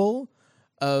sample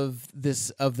of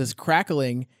this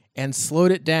crackling and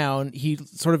slowed it down. He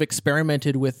sort of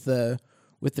experimented with the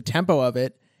tempo of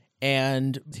it,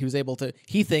 and he was able to,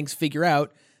 he thinks, figure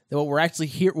out that what we're actually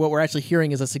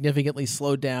hearing is a significantly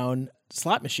slowed down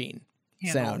slot machine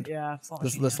sound. Yeah,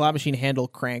 the slot machine handle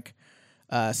crank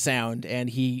sound, and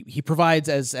he provides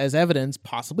as evidence,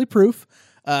 possibly proof,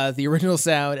 the original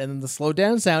sound and then the slowed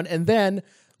down sound, and then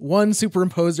one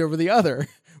superimposed over the other,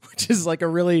 which is like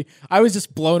I was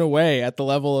just blown away at the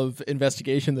level of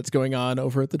investigation that's going on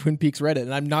over at the Twin Peaks Reddit,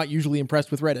 and I'm not usually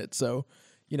impressed with Reddit, so,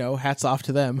 you know, hats off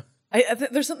to them. I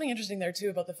think there's something interesting there too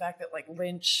about the fact that like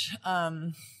Lynch,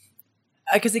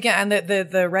 because again,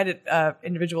 the Reddit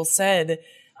individual said,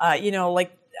 you know,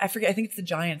 like, I forget, I think it's the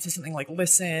Giant says something like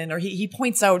listen, or he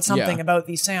points out something about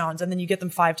these sounds, and then you get them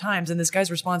 5 times, and this guy's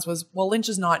response was, well, Lynch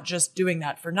is not just doing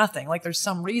that for nothing. Like, there's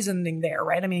some reasoning there,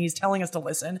 right? I mean, he's telling us to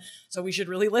listen, so we should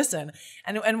really listen.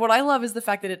 And what I love is the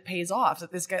fact that it pays off,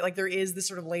 that this guy, like, there is this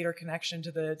sort of later connection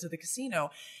to the casino.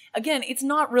 Again, it's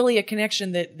not really a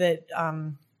connection that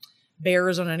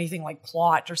bears on anything like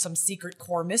plot or some secret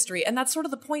core mystery, and that's sort of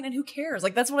the point, and who cares?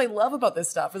 Like, that's what I love about this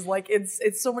stuff, is like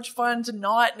it's so much fun to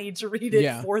not need to read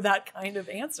it for that kind of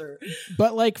answer.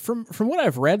 But like from what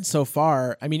I've read so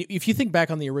far, I mean, if you think back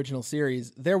on the original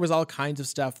series, there was all kinds of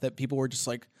stuff that people were just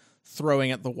like throwing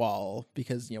at the wall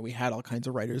because, you know, we had all kinds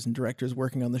of writers and directors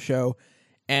working on the show,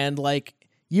 and like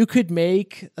you could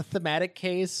make a thematic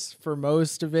case for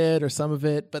most of it or some of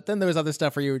it, but then there was other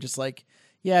stuff where you were just like,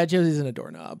 yeah, Josie's in a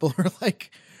doorknob, or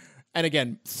like, and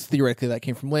again, theoretically that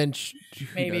came from Lynch.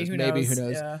 Maybe, who knows?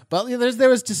 Yeah. But you know, there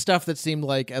was just stuff that seemed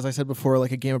like, as I said before,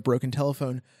 like a game of broken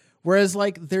telephone. Whereas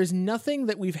like, there's nothing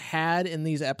that we've had in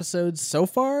these episodes so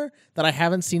far that I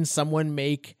haven't seen someone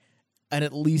make an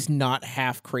at least not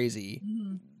half crazy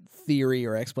theory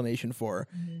or explanation for.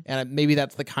 And maybe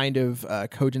that's the kind of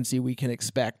cogency we can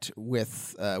expect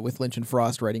with Lynch and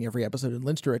Frost writing every episode and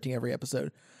Lynch directing every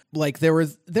episode. Like there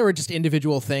were just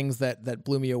individual things that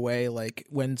blew me away. Like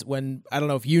when I don't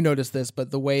know if you noticed this,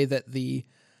 but the way that the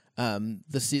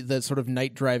sort of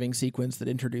night driving sequence that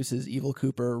introduces Evil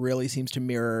Cooper really seems to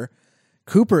mirror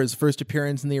Cooper's first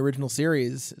appearance in the original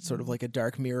series. It's sort of like a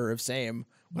dark mirror of same.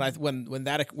 When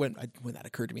that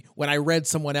occurred to me, when I read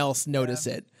someone else notice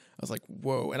it, I was like,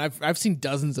 whoa. And I've seen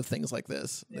dozens of things like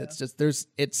this. Yeah. It's just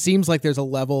it seems like there's a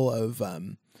level of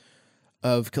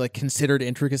like considered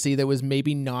intricacy that was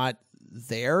maybe not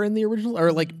there in the original,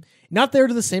 or like not there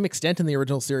to the same extent in the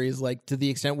original series, like to the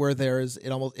extent where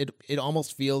it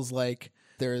almost feels like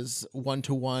there's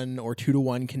 1-to-1 or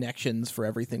 2-to-1 connections for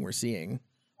everything we're seeing.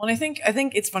 Well, and I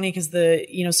think it's funny because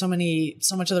so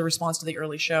much of the response to the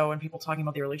early show and people talking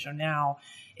about the early show now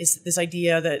is this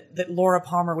idea that Laura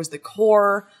Palmer was the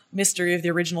core mystery of the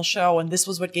original show, and this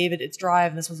was what gave it its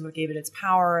drive, and this was what gave it its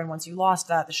power, and once you lost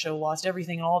that, the show lost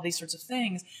everything, and all of these sorts of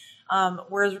things.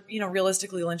 Whereas,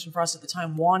 realistically, Lynch and Frost at the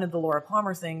time wanted the Laura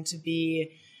Palmer thing to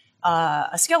be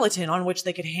a skeleton on which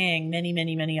they could hang many,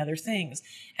 many, many other things.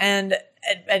 And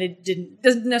it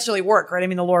doesn't necessarily work, right? I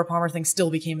mean, the Laura Palmer thing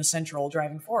still became a central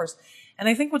driving force. And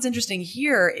I think what's interesting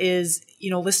here is,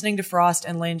 listening to Frost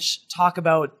and Lynch talk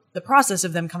about the process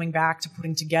of them coming back to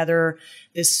putting together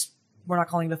this, we're not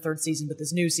calling it a third season, but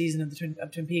this new season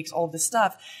of Twin Peaks, all of this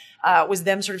stuff, was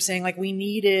them sort of saying, like, we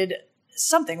needed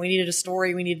something. We needed a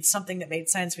story. We needed something that made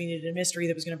sense. We needed a mystery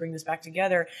that was going to bring this back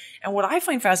together. And what I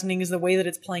find fascinating is the way that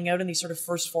it's playing out in these sort of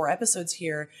first 4 episodes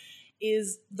here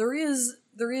is there is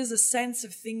a sense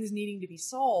of things needing to be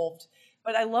solved.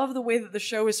 But I love the way that the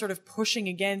show is sort of pushing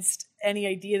against any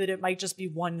idea that it might just be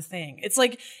one thing. It's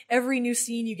like every new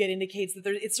scene you get indicates that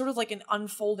it's sort of like an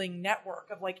unfolding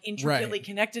network of like intricately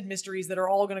connected mysteries that are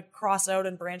all going to cross out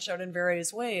and branch out in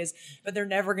various ways, but they're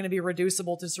never going to be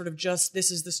reducible to sort of just this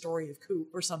is the story of Coop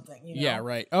or something. You know? Yeah,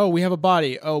 right. Oh, we have a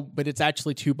body. Oh, but it's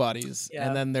actually 2 bodies. Yeah.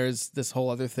 And then there's this whole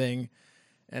other thing.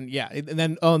 And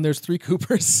and there's 3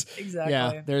 Coopers. Exactly.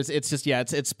 Yeah,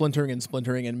 it's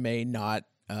splintering and may not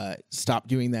stop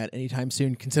doing that anytime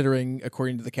soon, considering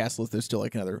according to the cast list there's still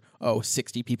like another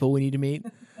 60 people we need to meet.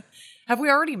 Have we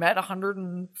already met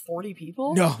 140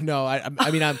 people? No. I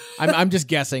mean I'm just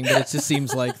guessing, but it just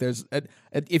seems like there's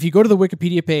if you go to the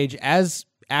Wikipedia page as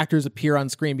actors appear on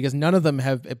screen, because none of them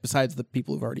have, besides the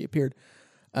people who've already appeared,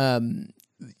 none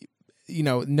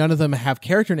of them have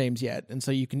character names yet, and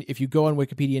so you can, if you go on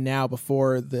Wikipedia now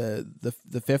before the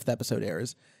 5th episode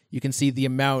airs, you can see the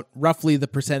amount, roughly the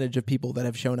percentage of people that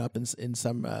have shown up in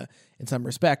some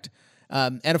respect.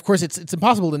 And of course, it's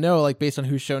impossible to know, like, based on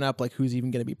who's shown up, like who's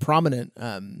even going to be prominent.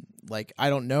 Like, I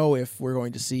don't know if we're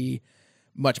going to see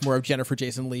much more of Jennifer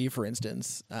Jason Leigh, for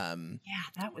instance. That's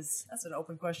an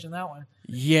open question, that one.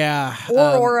 Yeah.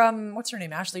 Or what's her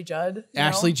name? Ashley Judd.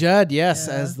 Ashley Judd, yes,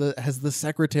 as the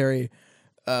secretary.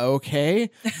 Okay.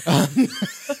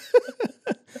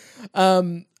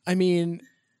 I mean,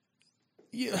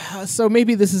 so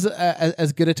maybe this is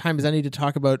as good a time as any to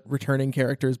talk about returning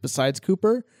characters besides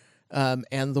Cooper,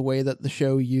 and the way that the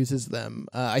show uses them.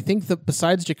 I think that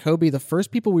besides Jacoby, the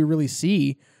first people we really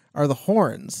see are the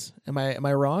Horns. Am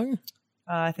I wrong?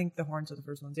 I think the Horns are the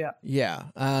first ones. Yeah. Yeah.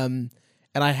 And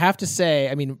I have to say,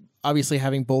 I mean, obviously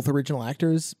having both original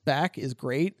actors back is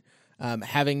great.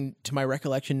 Having, to my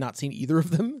recollection, not seen either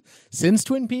of them since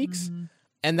Twin Peaks. Mm-hmm.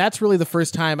 And that's really the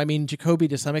first time, I mean, Jacoby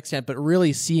to some extent, but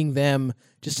really seeing them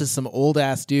just as some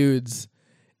old-ass dudes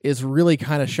is really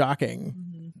kind of shocking.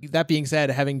 Mm-hmm. That being said,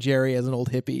 having Jerry as an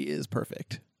old hippie is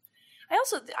perfect.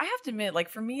 I have to admit, like,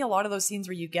 for me, a lot of those scenes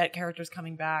where you get characters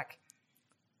coming back,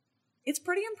 it's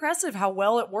pretty impressive how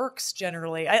well it works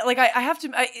generally. By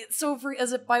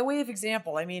way of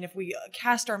example, I mean, if we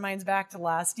cast our minds back to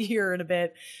last year and a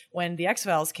bit when the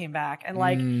X-Files came back and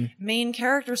like main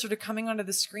characters sort of coming onto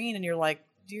the screen and you're like,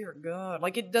 dear God,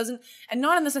 like it doesn't, and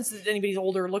not in the sense that anybody's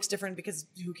older looks different, because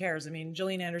who cares? I mean,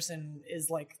 Gillian Anderson is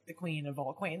like the queen of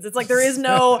all queens. It's like there is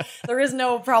no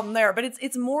problem there, but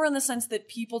it's more in the sense that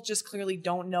people just clearly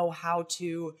don't know how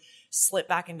to slip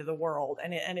back into the world,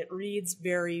 and it reads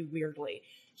very weirdly.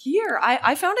 Here,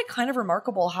 I found it kind of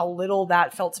remarkable how little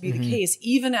that felt to be the case,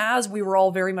 even as we were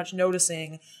all very much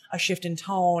noticing a shift in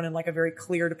tone and like a very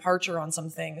clear departure on some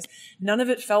things. None of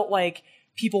it felt like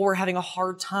people were having a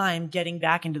hard time getting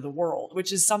back into the world,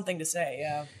 which is something to say.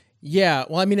 Yeah. Yeah.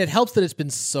 Well, I mean, it helps that it's been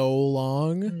so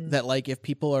long that like if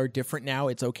people are different now,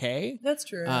 it's okay. That's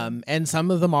true. And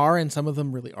some of them are, and some of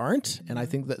them really aren't. And I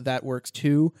think that works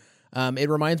too. It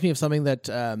reminds me of something that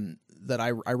I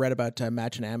read about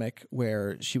Machen Amick,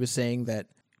 where she was saying that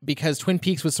because Twin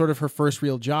Peaks was sort of her first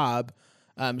real job,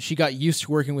 she got used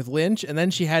to working with Lynch, and then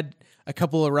she had a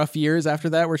couple of rough years after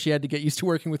that where she had to get used to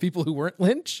working with people who weren't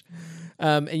Lynch.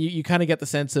 And you kind of get the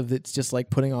sense of it's just like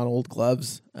putting on old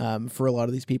gloves for a lot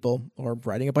of these people, or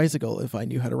riding a bicycle if I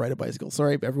knew how to ride a bicycle.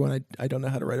 Sorry, everyone, I don't know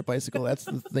how to ride a bicycle. That's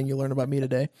the thing you learn about me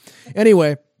today.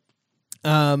 Anyway,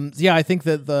 I think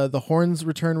that the Horns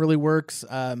return really works.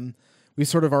 We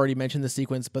sort of already mentioned the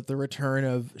sequence, but the return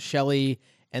of Shelley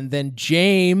and then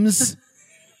James,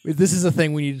 this is a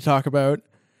thing we need to talk about.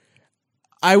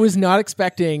 I was not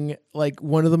expecting like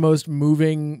one of the most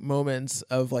moving moments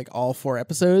of like all 4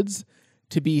 episodes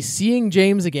to be seeing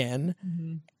James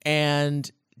again and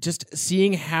just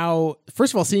seeing how,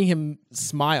 first of all, seeing him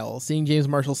smile, seeing James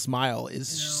Marshall smile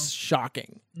is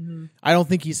shocking. I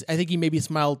think he maybe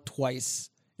smiled twice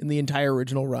in the entire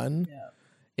original run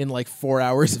in like 4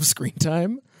 hours of screen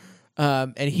time.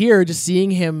 And here, just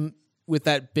seeing him with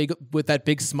that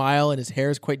big smile, and his hair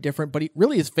is quite different, but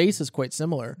his face is quite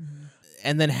similar.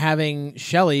 And then having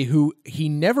Shelley, who he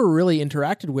never really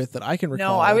interacted with that I can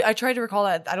recall. No, I tried to recall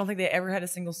that. I don't think they ever had a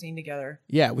single scene together.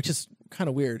 Yeah, which is kind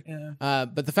of weird. Yeah.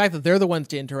 But the fact that they're the ones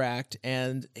to interact,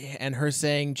 and her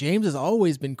saying James has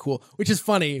always been cool, which is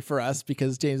funny for us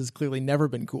because James has clearly never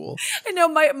been cool. I know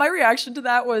my reaction to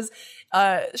that was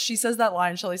she says that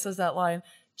line, Shelley says that line,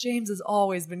 James has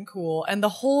always been cool. And the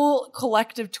whole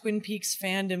collective Twin Peaks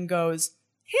fandom goes,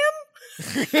 him?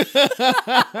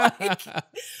 Like,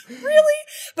 really?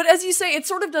 But as you say, it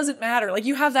sort of doesn't matter. Like,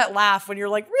 you have that laugh when you're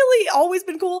like, really? Always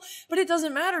been cool? But it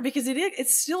doesn't matter because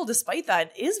it's still, despite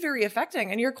that, is very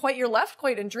affecting. And you're left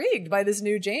quite intrigued by this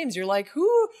new James. You're like,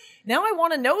 who? Now I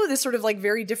want to know this sort of like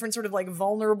very different sort of like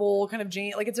vulnerable kind of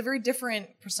James. Like, it's a very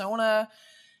different persona.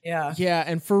 Yeah. Yeah,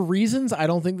 and for reasons I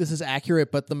don't think this is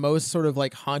accurate, but the most sort of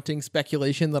like haunting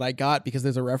speculation that I got, because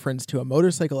there's a reference to a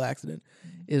motorcycle accident,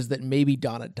 is that maybe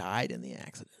Donna died in the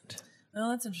accident.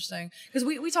 Oh, that's interesting. Because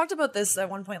we talked about this at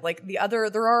one point, like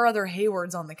there are other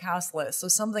Haywards on the cast list, so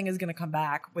something is going to come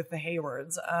back with the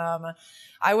Haywards.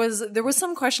 There was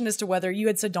some question as to whether you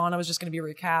had said Donna was just going to be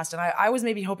recast, and I was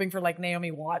maybe hoping for like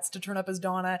Naomi Watts to turn up as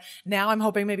Donna. Now I'm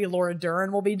hoping maybe Laura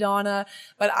Dern will be Donna,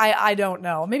 but I don't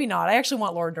know. Maybe not. I actually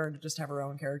want Laura Dern to just have her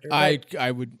own character.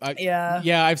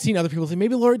 Yeah, I've seen other people say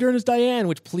maybe Laura Dern is Diane,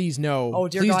 which please no. Oh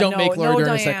dear please God, don't no, make Laura Dern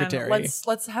Diane. a secretary.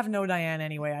 Let's have no Diane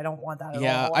anyway. I don't want that at all.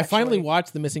 Yeah, I finally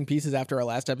watched The Missing Pieces after our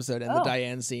last episode, and the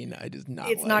Diane scene it's not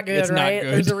good, right? Not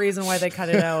good. There's a reason why they cut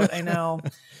it out. I know.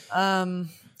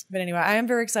 But anyway, I am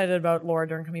very excited about Laura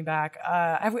Dern coming back.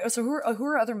 So who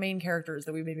are other main characters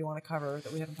that we maybe want to cover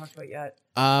that we haven't talked about yet?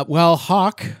 Well,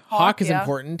 Hawk. Hawk is yeah.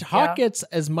 important. Hawk gets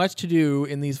as much to do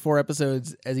in these 4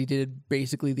 episodes as he did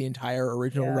basically the entire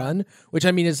original run, which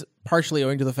I mean is partially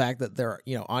owing to the fact that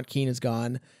Aunt Keen is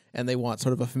gone, and they want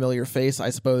sort of a familiar face, I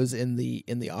suppose, in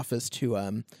the office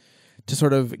to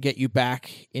sort of get you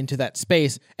back into that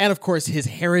space. And of course, his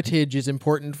heritage is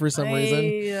important for some reason.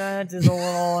 Yeah, it is a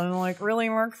little. I'm like, really,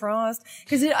 Mark Frost?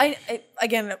 Because I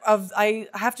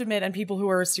have to admit, and people who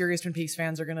are serious Twin Peaks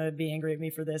fans are going to be angry at me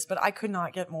for this, but I could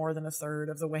not get more than a third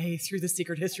of the way through the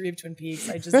secret history of Twin Peaks.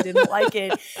 I just didn't like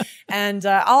it. And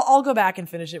I'll go back and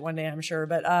finish it one day, I'm sure.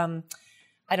 But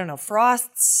I don't know,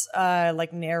 Frost's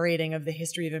like narrating of the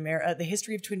history of the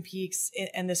history of Twin Peaks,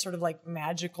 and this sort of like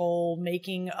magical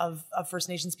making of First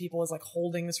Nations people as like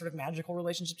holding this sort of magical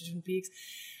relationship to Twin Peaks.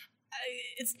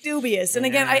 It's dubious. And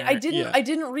again, I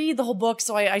didn't read the whole book,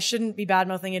 so I shouldn't be bad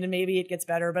mouthing it, and maybe it gets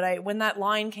better. But when that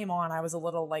line came on, I was a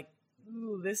little like,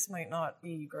 ooh, this might not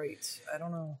be great. I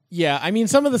don't know. Yeah, I mean,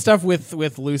 some of the stuff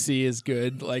with Lucy is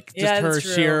good, like just her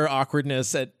sheer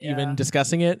awkwardness at even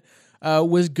discussing it.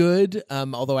 Was good,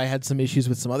 although I had some issues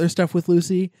with some other stuff with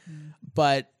Lucy.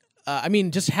 But, I mean,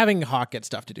 just having Hawk get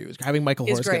stuff to do, having Michael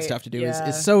Horse get stuff to do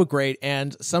is so great.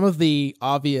 And some of the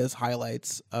obvious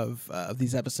highlights of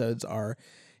these episodes are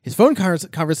his phone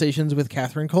conversations with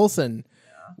Catherine Coulson,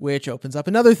 which opens up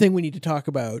another thing we need to talk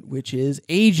about, which is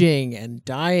aging and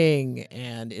dying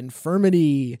and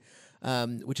infirmity,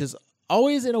 which is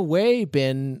always in a way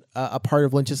been a part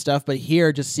of Lynch's stuff, but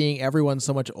here just seeing everyone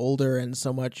so much older and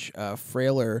so much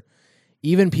frailer,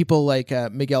 even people like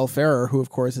Miguel Ferrer, who of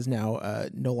course is now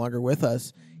no longer with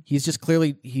us, he's just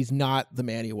clearly, he's not the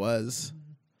man he was.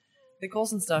 The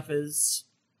Coulson stuff is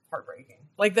heartbreaking.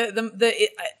 Like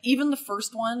even the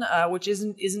first one, which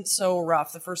isn't so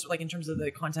rough, the first, like in terms of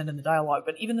the content and the dialogue,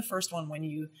 but even the first one, when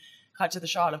you cut to the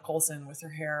shot of Coulson with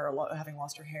her hair, having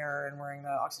lost her hair and wearing the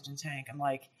oxygen tank, I'm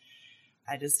like,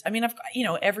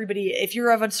 everybody, if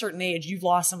you're of a certain age, you've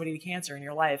lost somebody to cancer in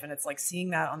your life, and it's like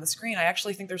seeing that on the screen. I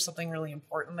actually think there's something really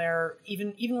important there,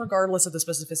 even regardless of the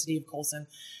specificity of Coulson.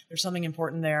 There's something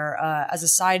important there. As a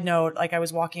side note, like I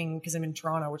was walking, because I'm in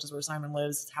Toronto, which is where Simon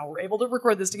lives, how we're able to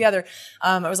record this together.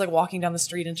 I was like walking down the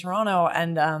street in Toronto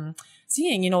and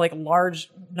seeing, like large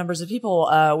numbers of people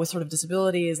with sort of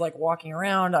disabilities, like walking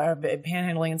around,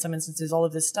 panhandling in some instances, all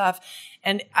of this stuff.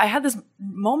 And I had this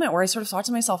moment where I sort of thought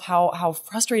to myself how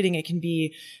frustrating it can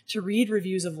be to read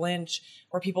reviews of Lynch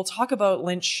where people talk about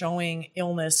Lynch showing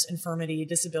illness, infirmity,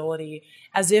 disability,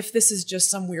 as if this is just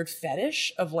some weird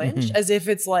fetish of Lynch, as if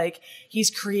it's like he's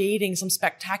creating some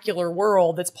spectacular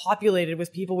world that's populated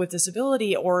with people with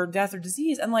disability or death or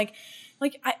disease. And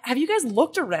have you guys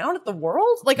looked around at the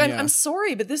world? I'm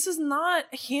sorry, but this is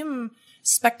not him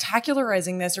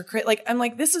spectacularizing this or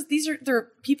they're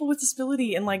people with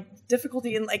disability and like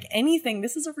difficulty and like anything.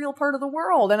 This is a real part of the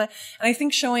world. And I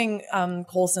think showing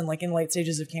Coulson like in late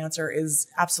stages of cancer is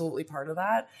absolutely part of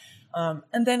that.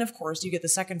 And then of course you get the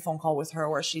second phone call with her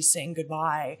where she's saying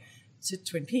goodbye to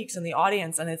Twin Peaks and the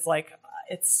audience. And it's like,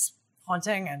 it's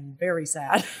haunting and very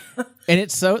sad. And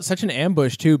it's such an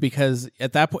ambush too, because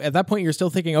at that point you're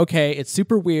still thinking, okay, it's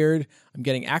super weird, I'm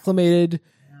getting acclimated,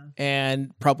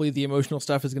 and probably the emotional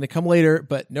stuff is going to come later,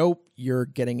 but nope, you're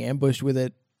getting ambushed with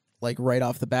it like right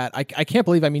off the bat. I can't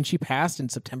believe, she passed in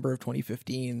September of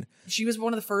 2015. She was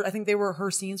one of the first, I think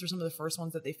her scenes were some of the first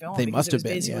ones that they filmed. They must have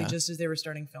been, basically just as they were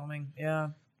starting filming. Yeah.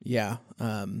 Yeah,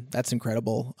 that's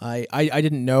incredible. I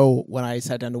didn't know when I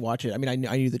sat down to watch it. I mean,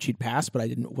 I knew that she'd passed, but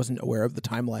wasn't aware of the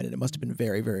timeline, and it must have been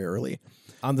very, very early.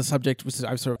 On the subject,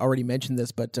 I've sort of already mentioned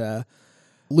this, but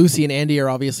Lucy and Andy are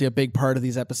obviously a big part of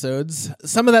these episodes.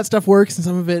 Some of that stuff works, and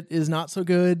some of it is not so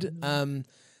good.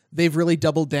 They've really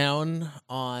doubled down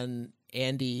on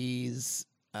Andy's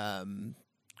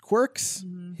quirks,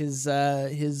 his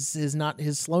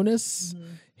slowness,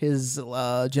 his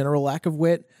general lack of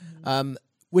wit.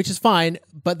 Which is fine,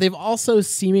 but they've also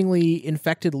seemingly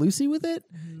infected Lucy with it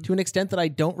to an extent that I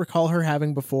don't recall her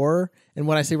having before. And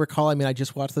when I say recall, I mean I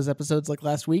just watched those episodes like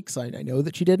last week, so I know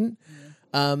that she didn't.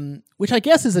 Which I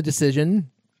guess is a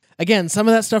decision. Again, some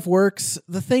of that stuff works.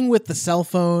 The thing with the cell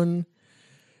phone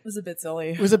was a bit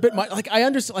silly. Was a bit like I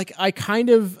understand. Like I kind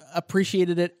of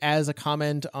appreciated it as a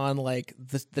comment on like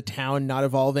the town not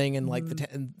evolving and like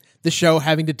the show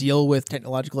having to deal with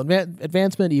technological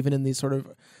advancement, even in these sort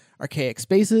of archaic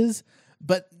spaces,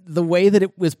 but the way that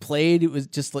it was played, it was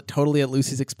just like totally at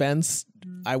Lucy's expense.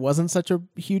 I wasn't such a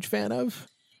huge fan of.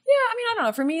 Yeah, I mean, I don't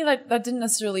know. For me, that didn't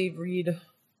necessarily read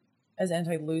as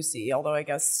anti-Lucy, although I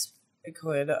guess it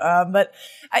could. But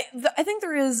I think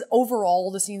there is overall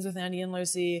the scenes with Andy and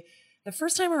Lucy. The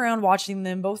first time around watching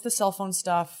them, both the cell phone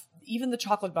stuff, even the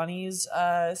chocolate bunnies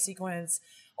sequence,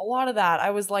 a lot of that, I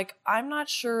was like, I'm not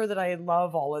sure that I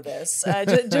love all of this.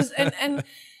 And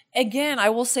again, I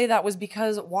will say that was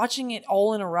because watching it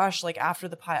all in a rush, like after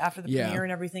the premiere and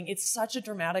everything, it's such a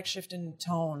dramatic shift in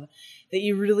tone that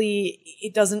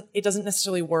it doesn't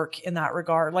necessarily work in that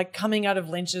regard. Like coming out of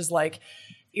Lynch's like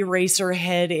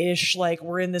Eraserhead-ish, like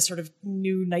we're in this sort of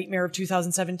new nightmare of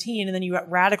 2017, and then you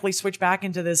radically switch back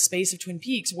into this space of Twin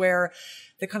Peaks where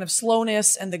the kind of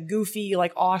slowness and the goofy,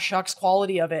 like aw shucks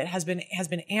quality of it has been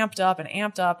amped up.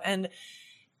 And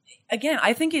again,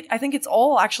 I think it's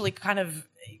all actually kind of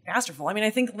masterful. I mean, I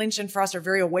think Lynch and Frost are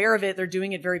very aware of it. They're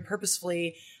doing it very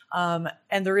purposefully.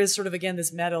 And there is sort of, again,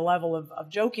 this meta level of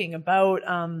joking about,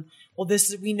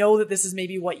 we know that this is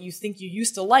maybe what you think you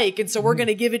used to like. And so we're going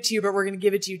to give it to you, but we're going to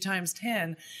give it to you times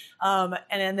 10.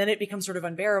 And then it becomes sort of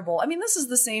unbearable. I mean, this is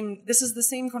the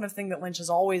same kind of thing that Lynch has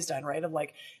always done, right? Of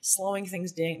like slowing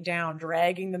things down,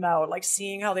 dragging them out, like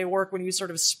seeing how they work when you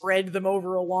sort of spread them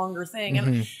over a longer thing.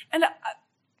 And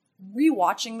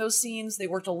rewatching those scenes, they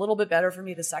worked a little bit better for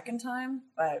me the second time,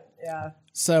 but yeah.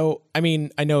 So, I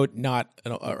mean, I know not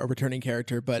a returning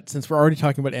character, but since we're already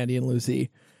talking about Andy and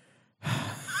Lucy,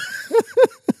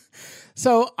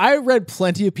 so I read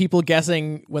plenty of people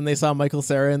guessing when they saw Michael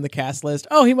Cera in the cast list,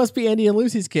 oh, he must be Andy and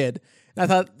Lucy's kid. And I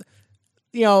thought,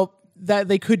 that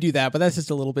they could do that, but that's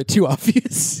just a little bit too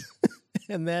obvious.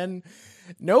 And then,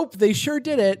 nope, they sure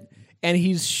did it. And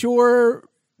he's sure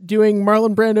doing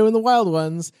Marlon Brando in The Wild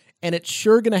Ones, and it's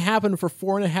sure going to happen for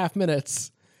 4.5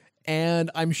 minutes.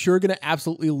 And I'm sure going to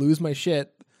absolutely lose my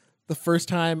shit the first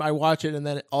time I watch it, and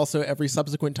then also every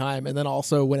subsequent time, and then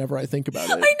also whenever I think about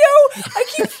it. I know! I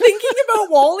keep thinking about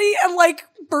Wally and like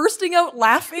bursting out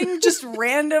laughing just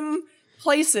random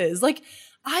places. Like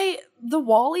the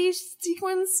Wally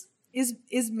sequence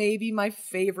is maybe my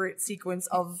favorite sequence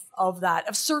of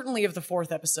certainly of the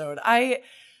 4th episode. I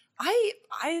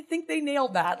think they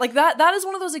nailed that. Like that is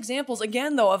one of those examples,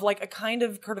 again, though, of like a kind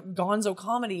of gonzo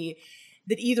comedy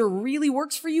that either really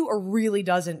works for you or really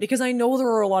doesn't. Because I know there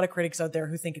are a lot of critics out there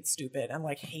who think it's stupid and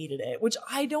like hated it, which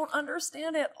I don't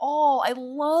understand at all. I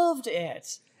loved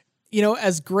it.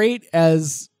 As great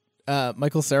as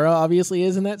Michael Cera obviously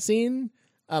is in that scene,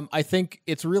 I think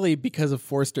it's really because of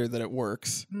Forster that it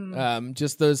works.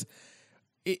 Just those...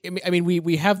 I mean,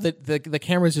 we have the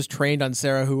cameras just trained on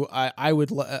Sarah, who I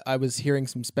was hearing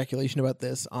some speculation about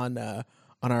this on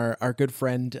our good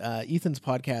friend Ethan's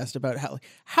podcast about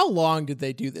how long did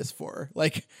they do this for?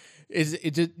 Like,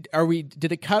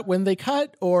 did it cut when they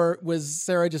cut, or was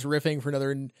Sarah just riffing for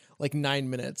another like 9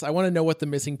 minutes? I want to know what the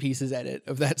missing pieces edit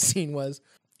of that scene was.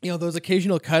 Those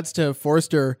occasional cuts to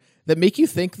Forster that make you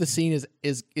think the scene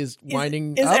is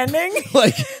winding up. Ending?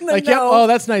 like, no. Yeah, oh,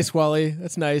 that's nice, Wally.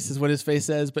 That's nice, is what his face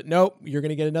says. But nope, you're going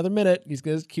to get another minute. He's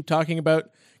going to keep talking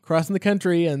about crossing the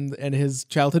country and his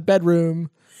childhood bedroom.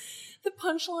 That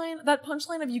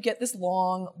punchline of you get this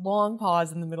long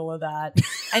pause in the middle of that,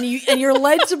 and you're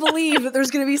led to believe that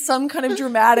there's going to be some kind of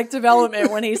dramatic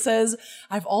development when he says,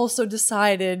 "I've also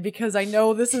decided, because I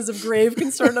know this is of grave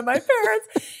concern to my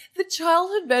parents." The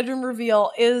childhood bedroom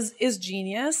reveal is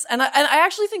genius, and I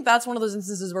actually think that's one of those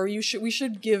instances where we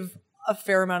should give a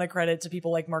fair amount of credit to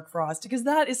people like Mark Frost, because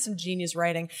that is some genius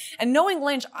writing. And knowing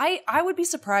Lynch, I would be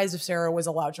surprised if Sarah was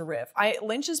allowed to riff.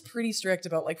 Lynch is pretty strict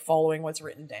about like following what's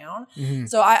written down.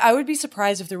 So I would be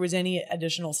surprised if there was any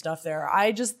additional stuff there.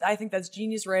 I think that's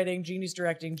genius writing, genius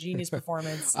directing, genius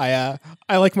performance. I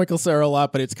like Michael Cera a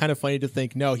lot, but it's kind of funny to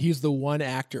think, no, he's the one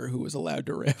actor who was allowed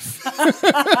to riff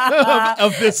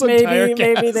of this entire cast.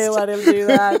 Maybe they let him do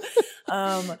that.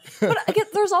 But again,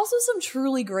 there's also some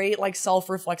truly great like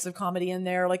self-reflexive comedy in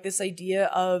there, like this idea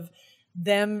of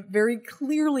them very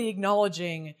clearly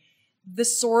acknowledging the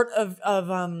sort of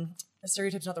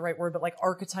stereotype's not the right word, but like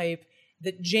archetype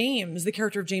that James, the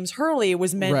character of James Hurley,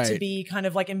 was meant to be kind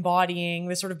of like embodying,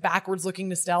 this sort of backwards looking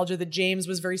nostalgia that James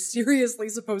was very seriously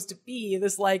supposed to be,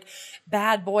 this like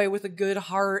bad boy with a good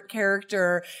heart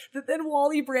character that then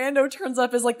Wally Brando turns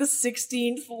up as like the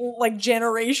 16th like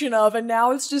generation of, and now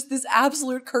it's just this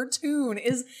absolute cartoon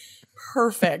is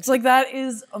perfect. Like that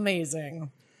is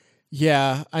amazing.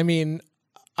 Yeah, I mean,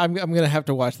 I'm gonna have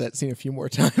to watch that scene a few more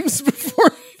times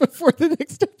before the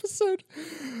next episode.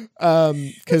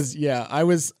 Because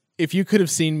if you could have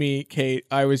seen me, Kate,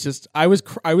 I was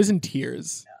in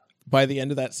tears by the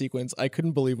end of that sequence. I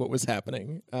couldn't believe what was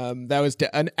happening. That was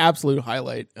an absolute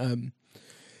highlight.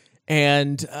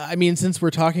 And I mean, since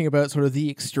we're talking about sort of the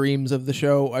extremes of the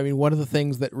show, I mean, one of the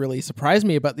things that really surprised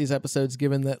me about these episodes,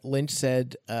 given that Lynch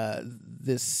said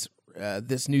this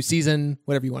new season,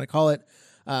 whatever you want to call it,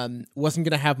 wasn't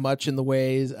going to have much in the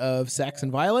ways of sex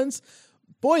and violence.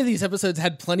 Boy, these episodes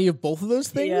had plenty of both of those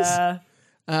things. Yeah.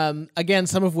 Again,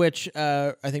 some of which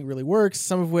I think really works,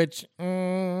 some of which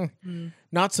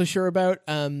not so sure about.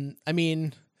 I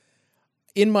mean,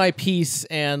 in my piece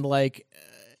and like,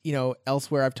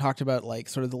 elsewhere, I've talked about like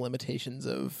sort of the limitations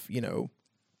of,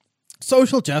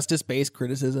 social justice-based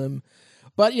criticism.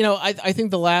 But, I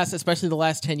think especially the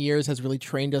last 10 years has really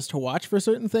trained us to watch for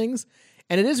certain things.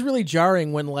 And it is really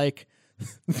jarring when like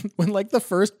the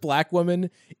first black woman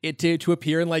to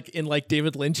appear in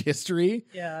David Lynch history,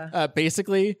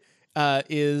 basically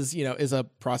is a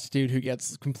prostitute who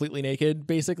gets completely naked,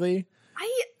 basically.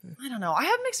 I don't know. I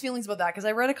have mixed feelings about that because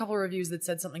I read a couple of reviews that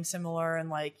said something similar, and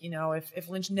like, if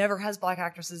Lynch never has black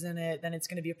actresses in it, then it's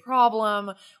going to be a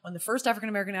problem when the first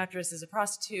African-American actress is a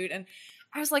prostitute. And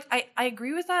I was like, I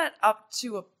agree with that up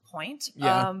to a point.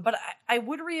 Yeah. But I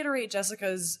would reiterate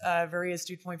Jessica's very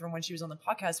astute point from when she was on the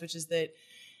podcast, which is that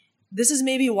this is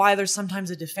maybe why there's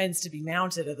sometimes a defense to be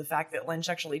mounted of the fact that Lynch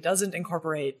actually doesn't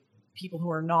incorporate people who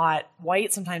are not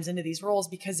white sometimes into these roles,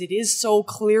 because it is so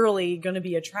clearly going to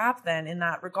be a trap then in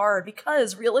that regard,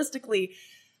 because realistically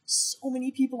so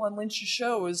many people on Lynch's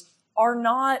shows are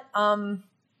not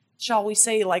shall we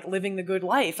say, like living the good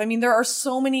life. I mean, there are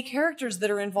so many characters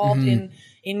that are involved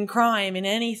in crime, in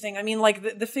anything. I mean,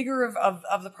 like the figure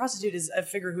of the prostitute is a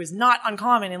figure who is not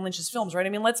uncommon in Lynch's films, right? I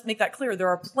mean, let's make that clear. There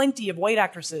are plenty of white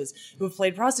actresses who have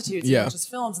played prostitutes in Lynch's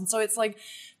films. And so it's like,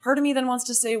 part of me then wants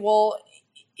to say, well,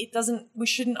 we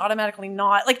shouldn't automatically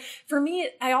not. Like, for me,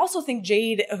 I also think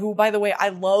Jade, who, by the way, I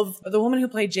love, the woman who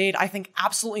played Jade, I think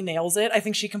absolutely nails it. I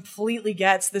think she completely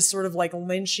gets this sort of like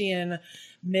Lynchian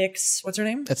mix. What's her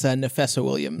name? That's Nefessa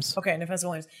Williams. Okay, Nefessa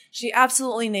Williams. She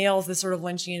absolutely nails this sort of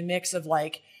Lynchian mix of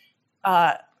like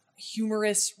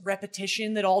humorous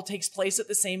repetition that all takes place at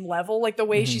the same level. Like the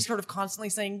way she's sort of constantly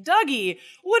saying, Dougie,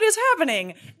 what is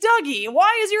happening? Dougie,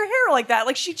 why is your hair like that?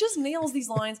 Like, she just nails these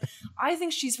lines. I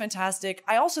think she's fantastic.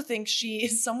 I also think she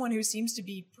is someone who seems to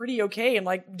be pretty okay and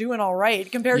like doing all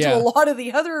right compared to a lot of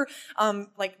the other,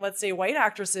 like, let's say white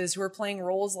actresses who are playing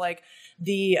roles like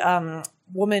the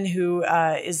woman who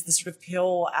is the sort of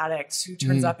pill addict who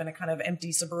turns up in a kind of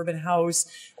empty suburban house,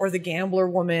 or the gambler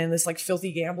woman, this like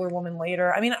filthy gambler woman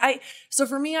later. I mean, so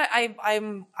for me,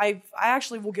 I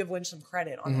actually will give Lynch some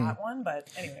credit on that one, but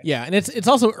anyway. Yeah, and it's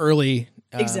also early.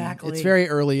 Exactly. It's very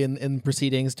early in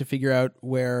proceedings to figure out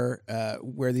where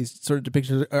these sort of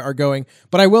depictions are going.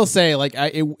 But I will say, like,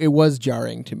 it was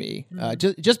jarring to me,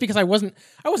 just because I wasn't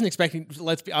expecting.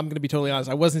 I'm going to be totally honest.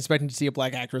 I wasn't expecting to see a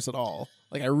black actress at all.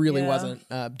 Like, I really wasn't.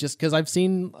 Just because I've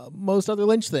seen most other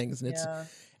Lynch things, and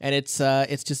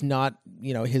it's just not,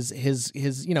 his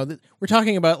we're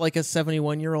talking about like a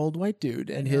 71-year-old white dude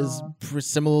and his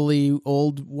similarly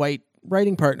old white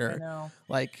writing partner. I know.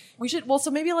 Like, we should. Well, so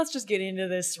maybe let's just get into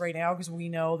this right now because we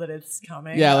know that it's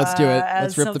coming. Yeah, let's do it.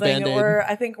 Let's rip the Band-Aid.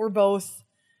 I think we're both.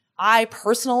 I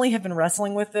personally have been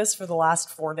wrestling with this for the last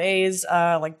 4 days,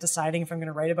 like deciding if I'm going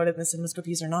to write about it in the CinemaScope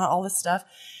piece or not. All this stuff.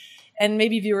 And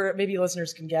maybe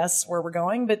listeners can guess where we're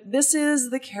going, but this is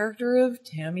the character of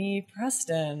Tammy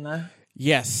Preston.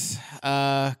 Yes.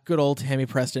 Good old Tammy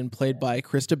Preston, played by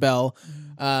Krista Bell.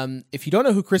 If you don't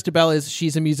know who Christabel is,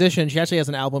 she's a musician. She actually has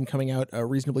an album coming out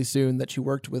reasonably soon that she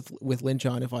worked with Lynch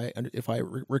on, if I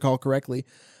recall correctly.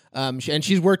 And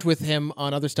she's worked with him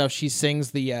on other stuff. She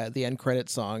sings the end credit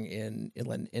song in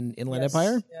Inland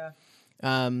Empire.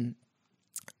 Yeah.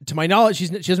 To my knowledge, she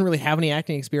doesn't really have any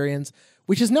acting experience,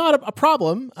 which is not a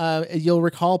problem. You'll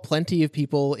recall plenty of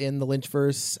people in the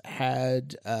Lynchverse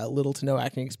had little to no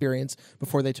acting experience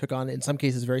before they took on, in some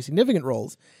cases, very significant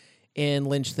roles in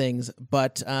Lynch things.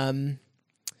 But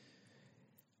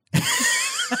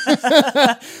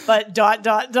but ...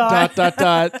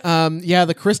 Yeah,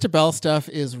 the Christabel stuff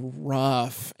is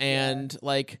rough, and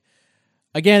like,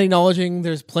 again, acknowledging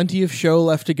there's plenty of show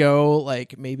left to go.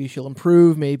 Like, maybe she'll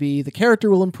improve, maybe the character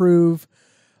will improve,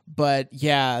 but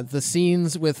yeah, the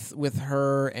scenes with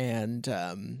her and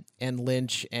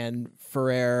Lynch and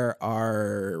Ferrer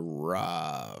are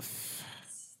rough.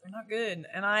 They're not good,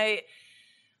 and I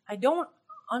don't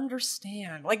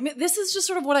understand. Like, this is just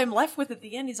sort of what I'm left with at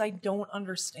the end, is I don't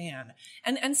understand.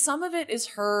 And some of it is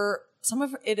her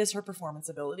performance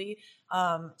ability,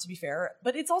 to be fair,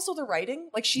 but it's also the writing.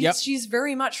 Like, she's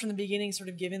very much from the beginning sort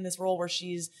of given this role where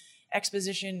she's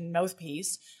exposition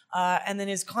mouthpiece, and then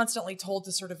is constantly told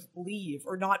to sort of leave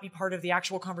or not be part of the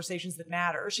actual conversations that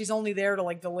matter. She's only there to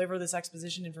like deliver this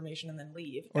exposition information and then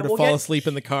leave. Or to fall asleep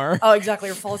in the car. Oh, exactly.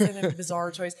 Or fall asleep in a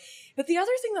bizarre choice. But the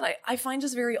other thing that I find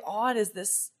just very odd is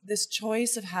this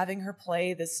choice of having her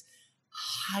play this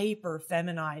hyper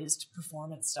feminized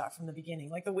performance stuff from the beginning.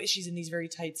 Like the way she's in these very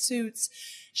tight suits.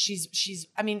 She's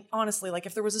I mean, honestly, like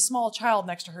if there was a small child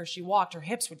next to her, she walked, her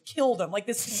hips would kill them. Like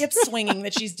this hip swinging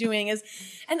that she's doing is,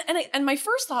 and my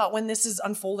first thought when this is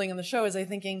unfolding in the show is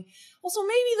thinking, well, so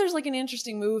maybe there's like an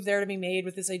interesting move there to be made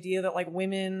with this idea that like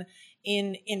women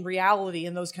in reality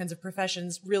in those kinds of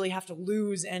professions really have to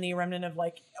lose any remnant of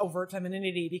like overt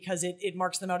femininity because it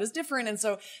marks them out as different. And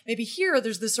so maybe here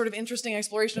there's this sort of interesting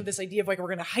exploration of this idea of like we're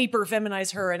going to hyper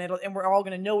feminize her and we're all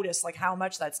going to notice like how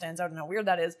much that stands out and how weird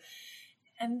that is.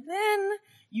 And then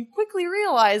you quickly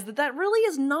realize that really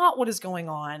is not what is going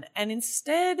on. And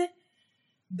instead,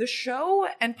 the show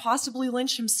and possibly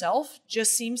Lynch himself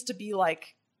just seems to be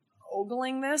like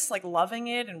ogling this, like loving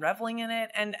it and reveling in it.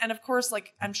 And of course,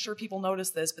 like I'm sure people notice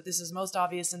this, but this is most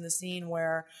obvious in the scene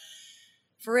where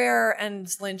Ferrer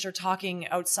and Lynch are talking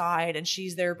outside and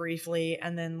she's there briefly,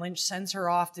 and then Lynch sends her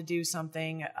off to do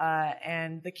something,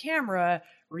 and the camera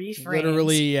reframes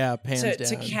literally pans down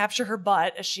to capture her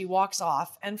butt as she walks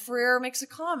off, and Ferrer makes a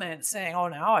comment saying, "Oh,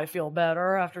 now I feel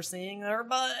better after seeing her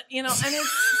butt," and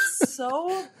it's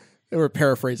so... We're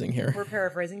paraphrasing here. We're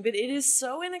paraphrasing, but it is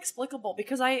so inexplicable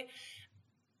because that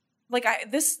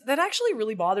actually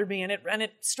really bothered me, and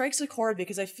it strikes a chord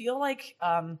because I feel like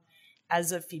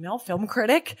as a female film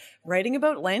critic writing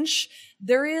about Lynch,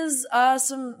 there is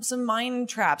some mind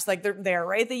traps, like they're there,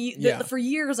 right? For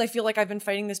years, I feel like I've been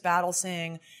fighting this battle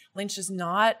saying Lynch is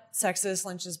not sexist.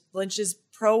 Lynch is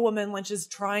pro-woman. Lynch is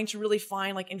trying to really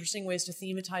find like interesting ways to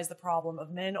thematize the problem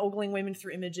of men ogling women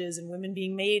through images and women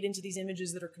being made into these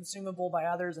images that are consumable by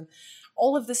others and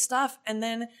all of this stuff. And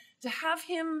then to have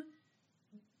him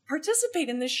participate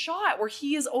in this shot where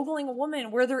he is ogling a woman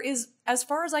where there is, as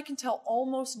far as I can tell,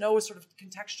 almost no sort of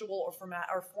contextual or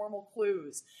formal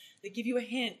clues that give you a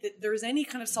hint that there is any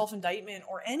kind of self-indictment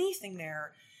or anything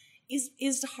there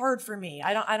is hard for me.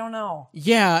 I don't know.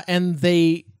 Yeah, and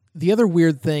the other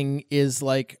weird thing is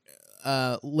like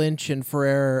Lynch and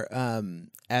Ferrer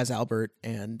as Albert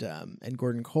and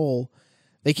Gordon Cole,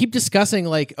 they keep discussing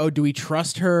like, oh, do we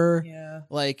trust her? Yeah.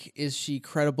 Like, is she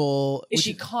credible? Is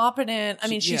she competent? I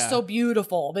mean, she's so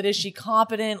beautiful, but is she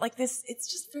competent? Like this,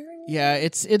 it's just very weird. Yeah,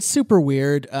 it's super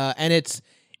weird, and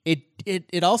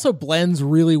it also blends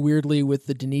really weirdly with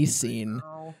the Denise scene,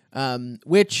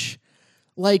 which,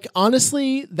 like,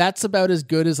 honestly, that's about as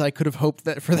good as I could have hoped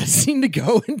that for that scene to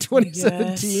go in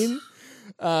 2017.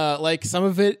 Yes. Like, some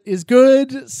of it is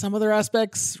good, some other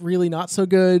aspects really not so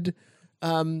good.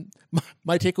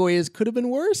 My takeaway is could have been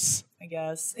worse. I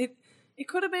guess it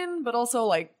could have been, but also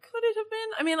like could it have been?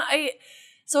 I mean,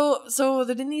 so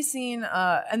the Denise scene,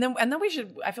 and then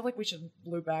I feel like we should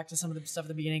loop back to some of the stuff at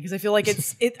the beginning because I feel like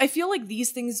I feel like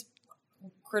these things,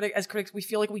 as critics, we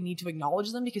feel like we need to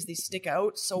acknowledge them because they stick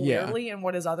out so weirdly in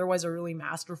what is otherwise a really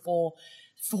masterful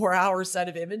 4-hour set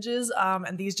of images,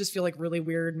 and these just feel like really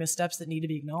weird missteps that need to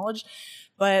be acknowledged.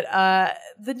 But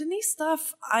the Denise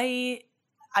stuff,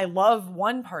 I love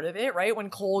one part of it, right? When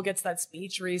Cole gets that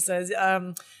speech where he says,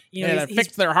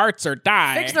 fix their hearts or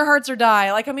die. Fix their hearts or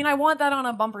die. Like, I mean, I want that on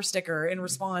a bumper sticker in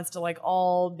response to like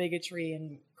all bigotry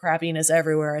and crappiness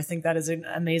everywhere. I think that is an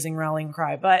amazing rallying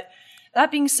cry. But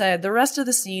that being said, the rest of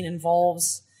the scene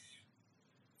involves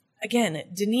again,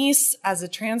 Denise as a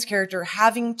trans character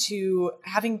having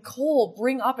Cole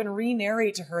bring up and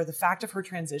re-narrate to her the fact of her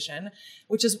transition,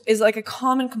 which is like a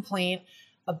common complaint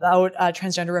about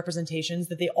transgender representations,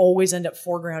 that they always end up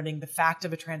foregrounding the fact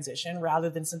of a transition rather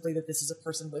than simply that this is a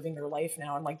person living their life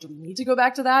now. And like, do we need to go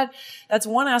back to that? That's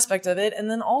one aspect of it.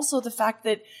 And then also the fact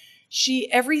that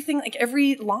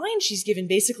every line she's given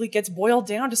basically gets boiled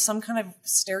down to some kind of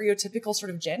stereotypical sort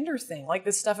of gender thing. Like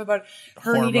this stuff about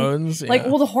her hormones,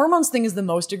 needing, the hormones thing is the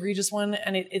most egregious one.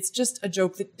 And it's just a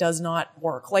joke that does not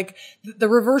work. Like the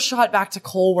reverse shot back to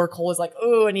Cole where Cole is like,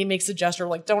 oh, and he makes a gesture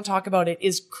like, don't talk about it,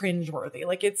 is cringeworthy.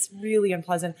 Like it's really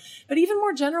unpleasant. But even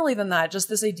more generally than that, just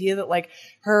this idea that like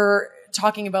her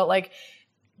talking about like,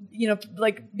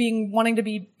 like wanting to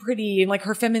be pretty and like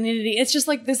her femininity. It's just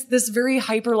like this very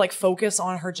hyper like focus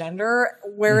on her gender.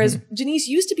 Whereas Janice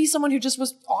used to be someone who just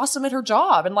was awesome at her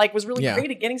job and like was really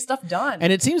great at getting stuff done.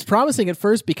 And it seems promising at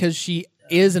first because she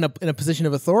is in a position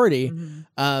of authority.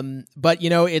 But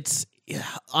it's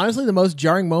honestly the most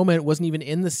jarring moment wasn't even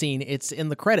in the scene. It's in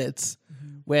the credits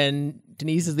when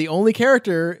Denise is the only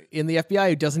character in the FBI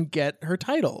who doesn't get her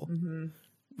title.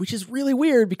 Which is really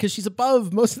weird because she's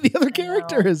above most of the other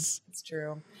characters. It's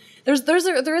true. There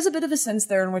is a bit of a sense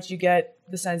there in which you get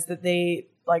the sense that they,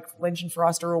 like Lynch and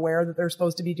Frost, are aware that they're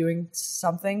supposed to be doing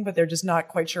something, but they're just not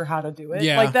quite sure how to do it.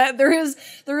 Yeah. Like that. There is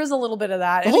a little bit of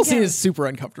that. The whole scene is super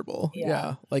uncomfortable.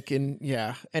 Yeah.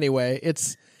 Anyway,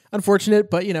 it's unfortunate,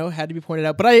 but had to be pointed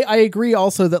out. But I agree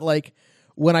also that like,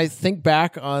 when I think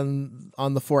back on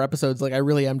the 4 episodes, like I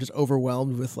really am just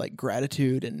overwhelmed with like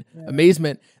gratitude and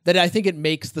amazement that I think it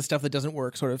makes the stuff that doesn't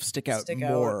work sort of stick out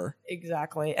more.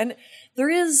 Exactly. And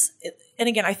and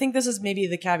again, I think this is maybe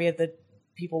the caveat that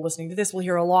people listening to this will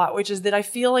hear a lot, which is that I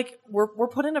feel like we're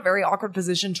put in a very awkward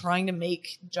position trying to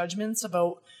make judgments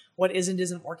about what is and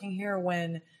isn't working here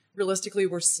when realistically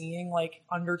we're seeing like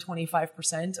under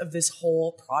 25% of this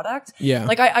whole product. Yeah.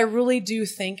 Like I really do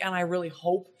think, and I really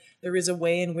hope there is a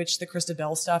way in which the Krista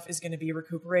Bell stuff is going to be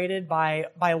recuperated by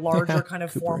larger kind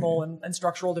of formal and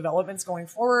structural developments going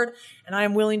forward. And I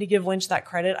am willing to give Lynch that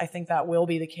credit. I think that will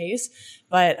be the case.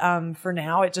 But for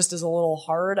now, it just is a little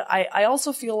hard. I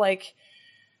also feel like,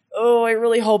 I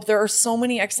really hope there are so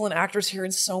many excellent actors here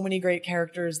and so many great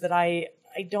characters that I'm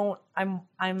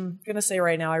gonna say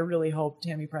right now, I really hope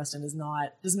Tammy Preston does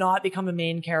not become a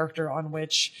main character on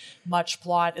which much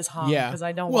plot is hung. Yeah, because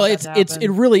I don't. Want that to happen. It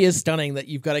really is stunning that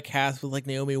you've got a cast with like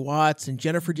Naomi Watts and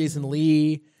Jennifer Jason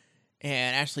Leigh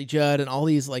and Ashley Judd and all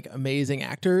these like amazing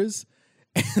actors,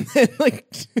 and then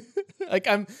like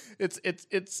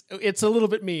it's a little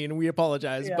bit mean. We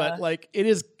apologize, but like it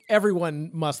is.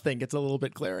 Everyone must think it's a little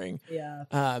bit glaring.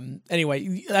 Yeah.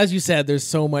 Anyway, as you said, there's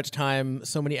so much time,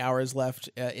 so many hours left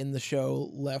in the show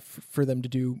left for them to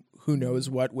do who knows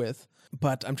what with.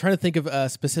 But I'm trying to think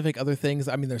of specific other things.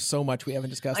 I mean, there's so much we haven't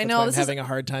discussed. That's why I'm having a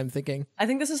hard time thinking. I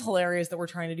think this is hilarious that we're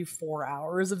trying to do 4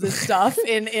 hours of this stuff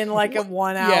in like a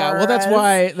 1 hour. Yeah, well,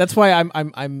 that's why I'm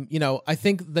I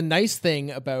think the nice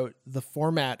thing about the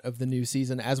format of the new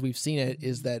season as we've seen it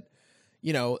is that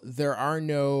there are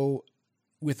no,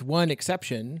 with one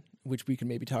exception, which we can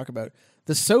maybe talk about,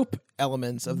 the soap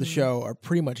elements of the show are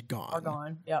pretty much gone. Are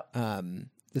gone. Yep.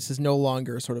 This is no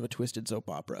longer sort of a twisted soap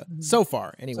opera so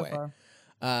far, anyway.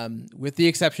 With the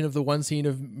exception of the one scene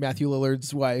of Matthew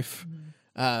Lillard's wife,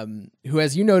 who,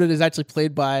 as you noted, is actually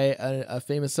played by a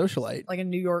famous socialite, like a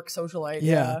New York socialite.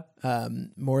 Yeah.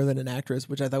 More than an actress,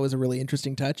 which I thought was a really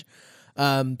interesting touch.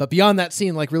 But beyond that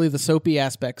scene, like really the soapy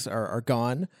aspects are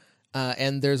gone.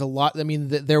 And there's a lot. I mean,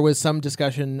 there was some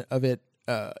discussion of it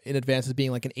in advance as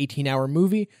being like an 18-hour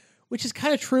movie, which is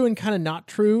kind of true and kind of not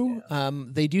true. Yeah.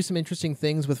 They do some interesting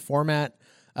things with format.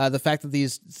 The fact that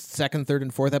these 2nd, 3rd,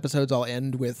 and 4th episodes all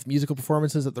end with musical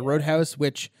performances at the Roadhouse,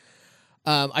 which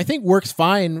I think works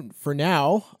fine for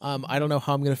now. I don't know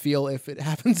how I'm going to feel if it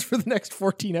happens for the next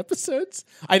 14 episodes.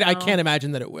 I can't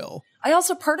imagine that it will. I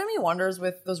also, part of me wonders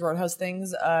with those Roadhouse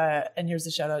things, and here's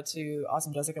a shout out to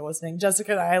awesome Jessica listening.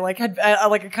 Jessica and I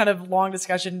had a kind of long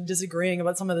discussion disagreeing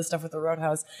about some of the stuff with the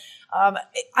Roadhouse.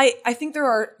 I think there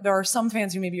are some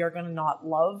fans who maybe are going to not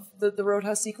love the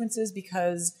Roadhouse sequences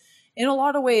because in a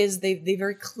lot of ways they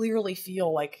very clearly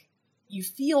feel like you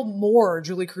feel more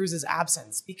Julie Cruz's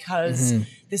absence because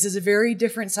this is a very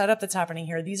different setup that's happening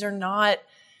here. These are not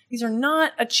these are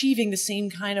not achieving the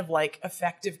same kind of like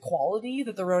effective quality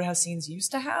that the Roadhouse scenes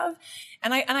used to have.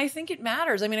 And I think it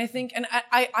matters. I mean, I think, and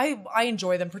I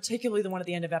enjoy them, particularly the one at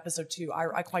the end of episode 2.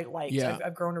 I quite liked. Yeah.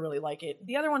 I've grown to really like it.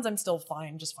 The other ones I'm still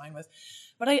just fine with.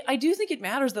 But I do think it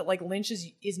matters that like Lynch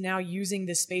is now using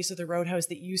this space of the Roadhouse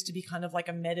that used to be kind of like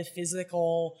a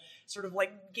metaphysical sort of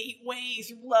like gateway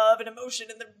through love and emotion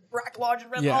and the Brack Lodge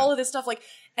and all of this stuff. Like,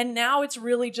 and now it's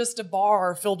really just a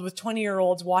bar filled with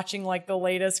 20-year-olds watching like the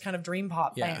latest kind of dream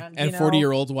pop band. And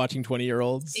 40-year-olds watching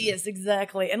 20-year-olds. Yes,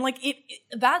 exactly. And like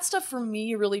that stuff for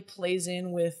me really plays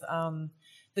in with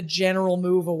the general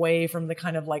move away from the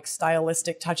kind of like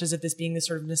stylistic touches of this being this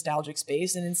sort of nostalgic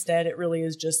space. And instead it really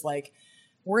is just like,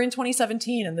 we're in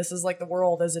 2017 and this is like the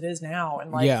world as it is now.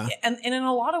 And like, and in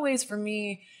a lot of ways for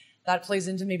me, that plays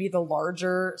into maybe the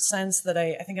larger sense that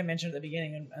I think I mentioned at the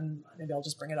beginning, and maybe I'll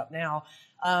just bring it up now,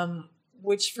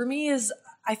 which for me is,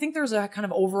 I think there's a kind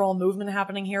of overall movement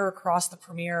happening here across the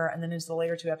premiere and then into the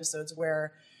later 2 episodes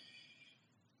where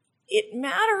it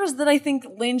matters that I think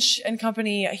Lynch and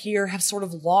company here have sort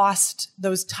of lost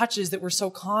those touches that were so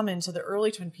common to the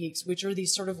early Twin Peaks, which are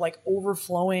these sort of like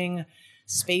overflowing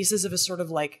spaces of a sort of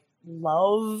like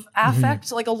love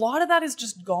affect. Like a lot of that is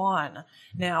just gone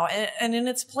now. And in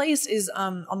its place is,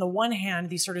 on the one hand,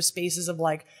 these sort of spaces of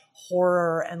like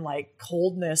horror and like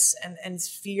coldness and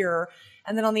fear.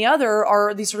 And then on the other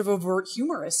are these sort of overt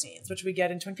humorous scenes, which we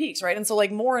get in Twin Peaks, right? And so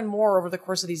like more and more over the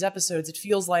course of these episodes, it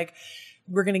feels like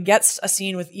we're going to get a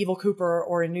scene with Evil Cooper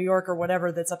or in New York or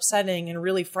whatever that's upsetting and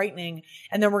really frightening.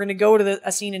 And then we're going to go to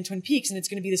a scene in Twin Peaks and it's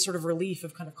going to be this sort of relief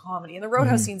of kind of comedy. And the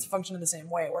Roadhouse scenes function in the same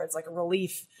way, where it's like a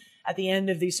relief at the end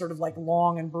of these sort of like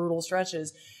long and brutal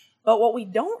stretches. But what we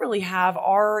don't really have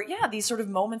are, these sort of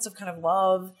moments of kind of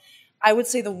love. I would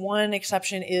say the one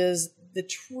exception is the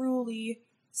truly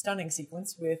stunning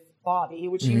sequence with Bobby,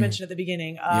 which you mentioned at the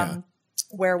beginning,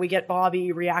 where we get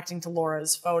Bobby reacting to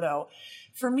Laura's photo.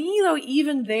 For me, though,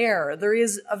 even there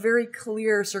is a very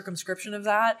clear circumscription of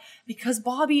that because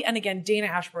Bobby, and again, Dana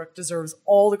Ashbrook deserves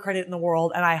all the credit in the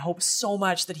world, and I hope so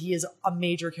much that he is a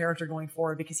major character going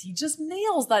forward because he just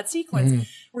nails that sequence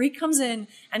where he comes in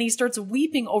and he starts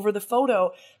weeping over the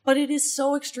photo, but it is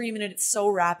so extreme and it's so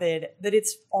rapid that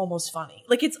it's almost funny.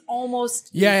 Like it's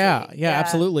almost yeah,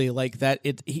 absolutely. Like that,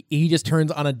 he just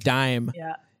turns on a dime.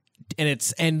 Yeah. And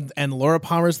it's and Laura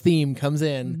Palmer's theme comes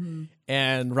in,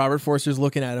 and Robert Forster's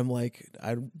looking at him like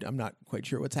I'm not quite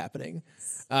sure what's happening.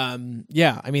 I mean,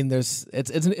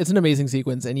 it's an amazing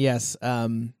sequence, and yes,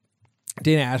 Dana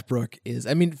Ashbrook is.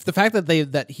 I mean, the fact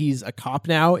that he's a cop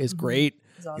now is great.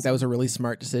 Awesome. That was a really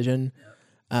smart decision.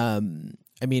 I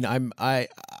mean, I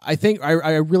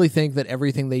really think that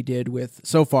everything they did with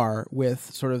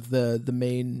sort of the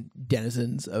main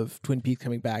denizens of Twin Peaks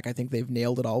coming back, I think they've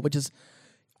nailed it all, which is.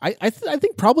 I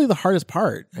think probably the hardest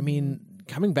part. I mean,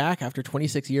 coming back after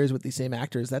 26 years with these same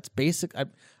actors, that's basic. I'm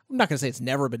not going to say it's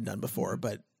never been done before,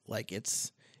 but like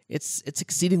it's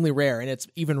exceedingly rare, and it's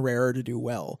even rarer to do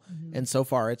well. And so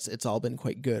far, it's all been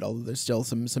quite good. Although there's still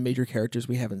some major characters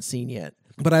we haven't seen yet.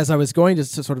 But as I was going to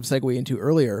sort of segue into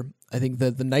earlier, I think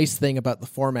the nice thing about the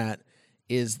format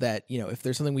is that if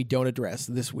there's something we don't address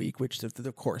this week, which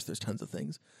of course there's tons of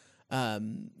things.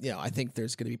 I think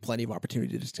there's going to be plenty of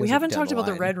opportunity to discuss. We haven't talked about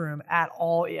the Red Room at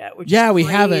all yet, which we is crazy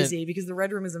haven't, because the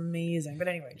Red Room is amazing. But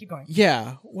anyway, keep going.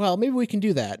 Yeah, well, maybe we can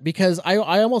do that because I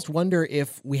almost wonder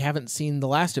if we haven't seen the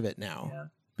last of it now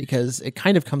because it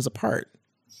kind of comes apart.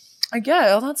 I guess.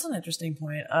 Oh, that's an interesting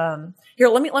point. Here,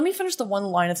 let me finish the one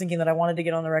line of thinking that I wanted to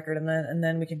get on the record, and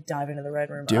then we can dive into the Red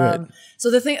Room. Do it. So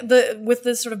with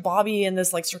this sort of Bobby and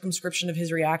this like circumscription of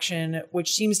his reaction,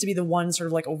 which seems to be the one sort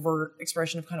of like overt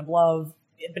expression of kind of love,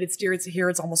 but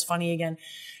it's almost funny again.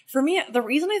 For me, the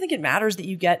reason I think it matters that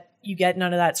you get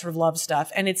none of that sort of love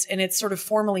stuff, and it's sort of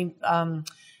formally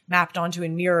mapped onto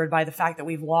and mirrored by the fact that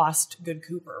we've lost Good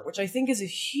Cooper, which I think is a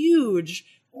huge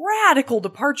radical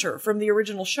departure from the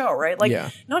original show, right? Like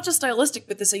not just stylistic,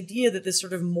 but this idea that this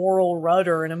sort of moral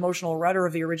rudder and emotional rudder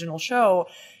of the original show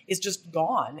is just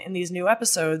gone in these new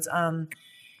episodes.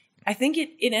 I think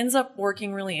it ends up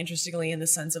working really interestingly in the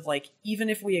sense of like, even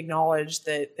if we acknowledge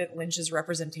that Lynch's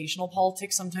representational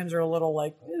politics sometimes are a little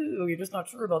like, ooh, you're just not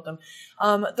sure about them.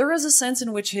 There is a sense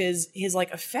in which his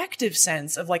like effective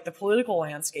sense of like the political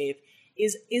landscape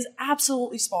is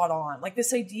absolutely spot on. Like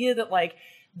this idea that like,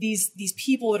 these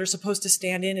people that are supposed to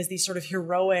stand in as these sort of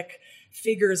heroic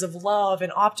figures of love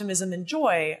and optimism and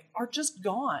joy are just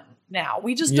gone now.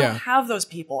 We just don't have those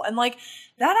people. And like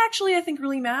that actually I think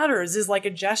really matters is like a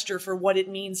gesture for what it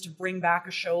means to bring back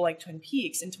a show like Twin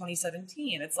Peaks in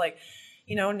 2017. It's like,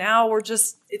 now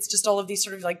it's just all of these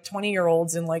sort of like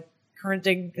 20-year-olds in like current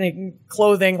day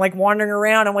clothing, like wandering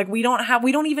around. I'm like, we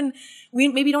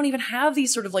maybe don't even have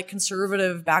these sort of like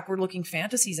conservative, backward looking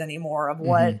fantasies anymore of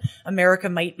what America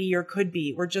might be or could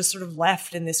be. We're just sort of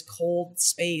left in this cold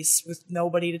space with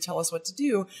nobody to tell us what to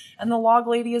do. And the log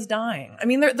lady is dying. I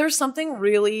mean, there's something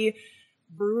really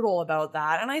brutal about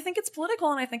that, and I think it's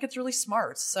political, and I think it's really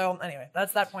smart. So anyway,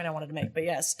 that's that point I wanted to make. But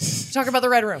yes, talk about the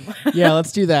Red Room. Yeah,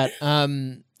 let's do that.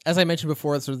 As I mentioned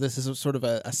before, this is sort of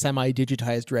a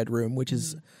semi-digitized Red Room, which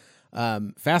is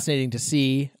fascinating to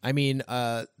see. I mean,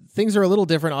 things are a little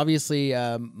different. Obviously,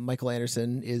 Michael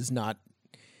Anderson is not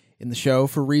in the show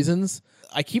for reasons.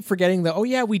 I keep forgetting that,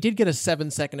 we did get a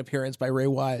 7-second appearance by Ray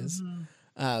Wise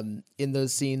in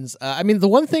those scenes. I mean, the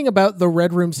one thing about the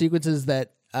Red Room sequences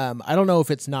that I don't know if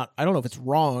it's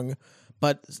wrong,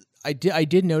 but I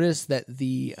did notice that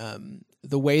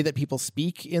the way that people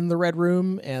speak in the Red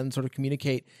Room and sort of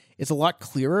communicate is a lot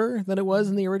clearer than it was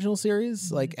in the original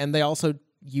series. Like, and they also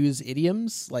use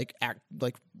idioms, like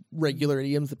regular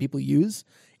idioms that people use.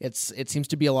 It seems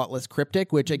to be a lot less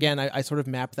cryptic, which again, I sort of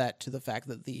map that to the fact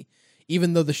that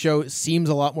even though the show seems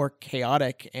a lot more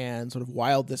chaotic and sort of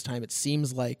wild this time, it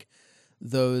seems like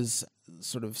those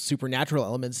sort of supernatural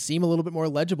elements seem a little bit more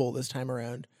legible this time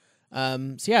around.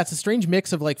 So yeah, it's a strange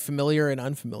mix of like familiar and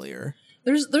unfamiliar.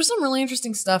 There's some really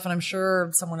interesting stuff, and I'm sure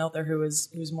someone out there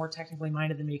who's more technically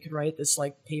minded than me could write this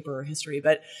like paper or history.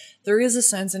 But there is a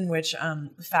sense in which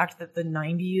the fact that the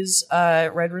 '90s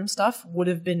Red Room stuff would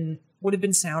have been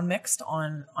sound mixed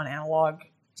on analog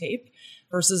tape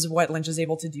versus what Lynch is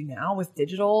able to do now with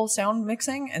digital sound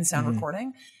mixing and sound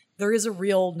recording. There is a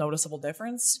real noticeable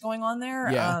difference going on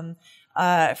there. Yeah.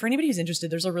 For anybody who's interested,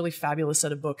 there's a really fabulous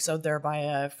set of books out there by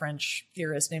a French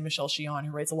theorist named Michel Chion,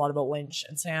 who writes a lot about Lynch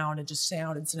and sound and just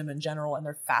sound and cinema in general, and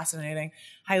they're fascinating.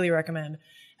 Highly recommend.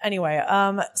 Anyway,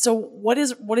 so what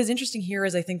is interesting here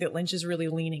is I think that Lynch is really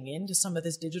leaning into some of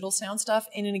this digital sound stuff,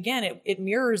 and again, it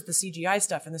mirrors the CGI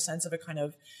stuff in the sense of a kind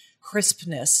of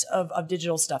crispness of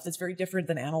digital stuff that's very different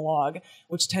than analog,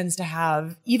 which tends to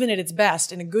have, even at its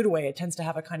best, in a good way, it tends to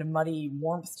have a kind of muddy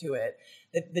warmth to it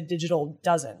that the digital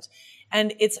doesn't.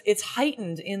 And it's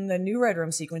heightened in the new Red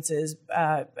Room sequences,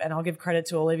 and I'll give credit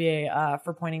to Olivier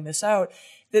for pointing this out,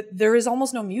 that there is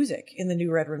almost no music in the new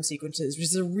Red Room sequences, which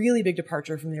is a really big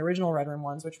departure from the original Red Room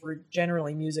ones, which were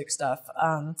generally music stuff.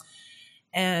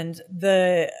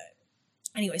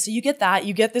 Anyway, so you get that.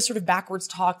 You get this sort of backwards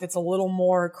talk that's a little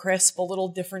more crisp, a little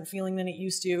different feeling than it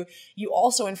used to. You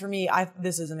also, and for me,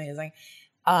 this is amazing,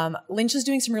 Lynch is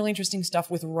doing some really interesting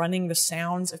stuff with running the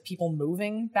sounds of people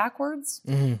moving backwards,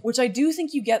 which I do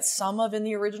think you get some of in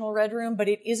the original Red Room, but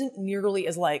it isn't nearly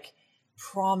as like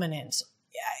prominent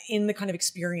in the kind of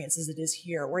experience as it is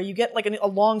here, where you get like a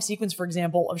long sequence, for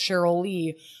example, of Cheryl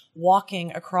Lee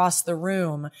walking across the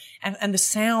room, and the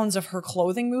sounds of her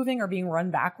clothing moving are being run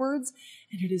backwards,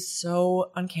 and it is so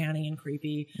uncanny and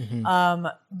creepy.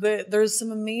 There's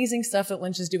some amazing stuff that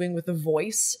Lynch is doing with the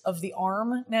voice of the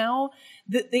arm now.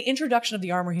 The introduction of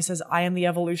the arm where he says, "I am the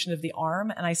evolution of the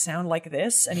arm, and I sound like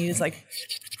this," and he is like,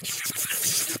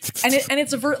 and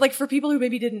it's like for people who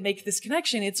maybe didn't make this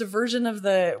connection, it's a version of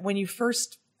when you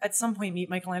first at some point meet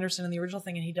Michael Anderson in the original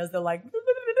thing, and he does the like,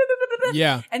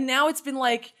 yeah, and now it's been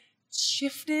like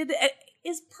shifted. It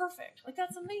is perfect. Like,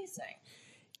 that's amazing.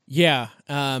 Yeah.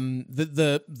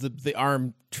 The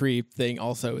arm tree thing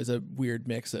also is a weird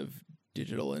mix of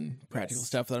digital and practical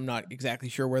stuff that I'm not exactly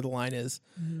sure where the line is,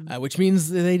 which means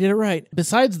that they did it right.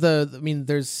 Besides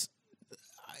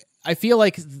I feel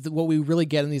like what we really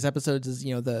get in these episodes is,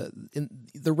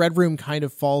 the Red Room kind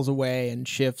of falls away and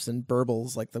shifts and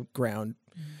burbles, like the ground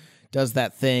does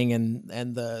that thing,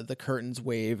 and the curtains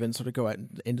wave and sort of go out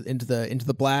into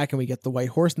the black, and we get the white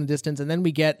horse in the distance, and then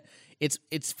we get it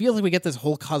feels like we get this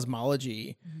whole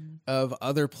cosmology of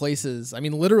other places. I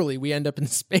mean, literally, we end up in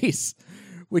space,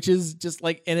 which is just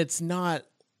like, and it's not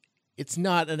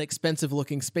an expensive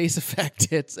looking space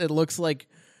effect. It looks like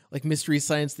Mystery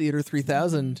Science Theater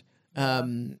 3000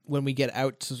 when we get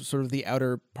out to sort of the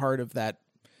outer part of that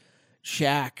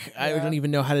shack. I don't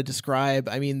even know how to describe.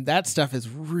 I mean, that stuff is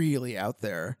really out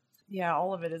there. Yeah,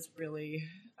 all of it is really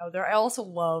out there. I also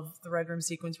love the Red Room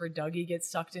sequence where Dougie gets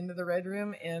sucked into the Red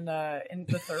Room in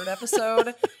the third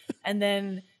episode, and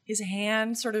then his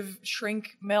hand sort of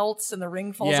melts and the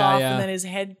ring falls off, and then his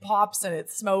head pops and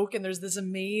it's smoke, and there's this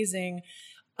amazing,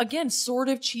 again, sort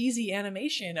of cheesy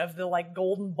animation of the like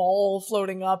golden ball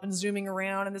floating up and zooming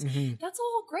around, and this that's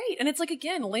all great. And it's like,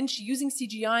 again, Lynch using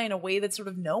CGI in a way that's sort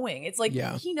of knowing. It's like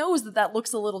he knows that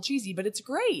looks a little cheesy, but it's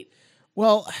great.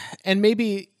 Well, and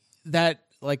maybe the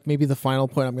final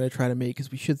point I'm going to try to make,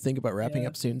 because we should think about wrapping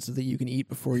up soon so that you can eat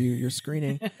before your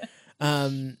screening,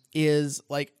 is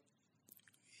like,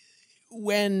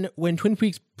 when Twin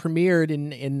Peaks premiered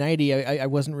in 90, I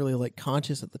wasn't really like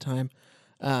conscious at the time,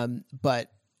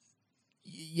 but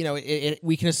you know,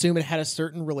 we can assume it had a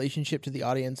certain relationship to the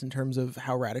audience in terms of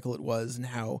how radical it was and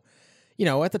how, you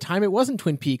know, at the time it wasn't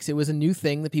Twin Peaks. It was a new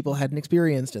thing that people hadn't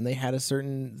experienced, and they had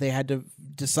to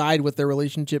decide what their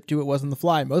relationship to it was on the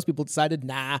fly. Most people decided,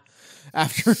 nah,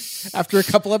 after a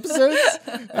couple episodes.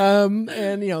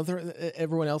 And, you know,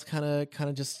 everyone else kind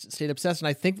of just stayed obsessed. And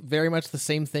I think very much the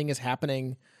same thing is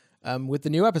happening with the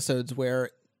new episodes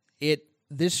where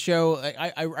this show,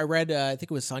 I read, I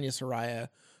think it was Sonia Saraya,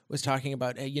 was talking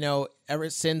about, you know, ever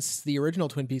since the original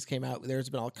Twin Peaks came out, there's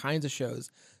been all kinds of shows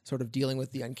sort of dealing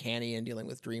with the uncanny and dealing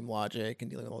with dream logic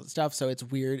and dealing with all this stuff. So it's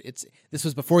weird. This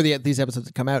was before these episodes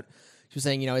had come out. She was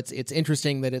saying, you know, it's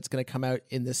interesting that it's going to come out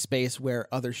in this space where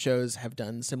other shows have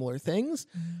done similar things.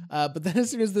 But then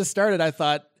as soon as this started, I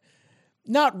thought,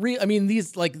 not real. I mean,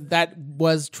 these, like, that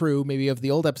was true maybe of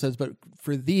the old episodes, but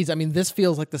for these, I mean, this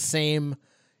feels like the same,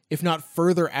 if not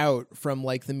further out from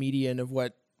like the median of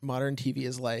what modern TV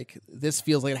is like. This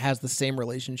feels like it has the same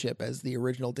relationship as the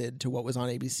original did to what was on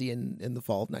ABC in the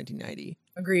fall of 1990.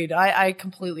 Agreed. I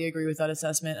completely agree with that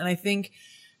assessment. And I think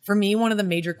for me, one of the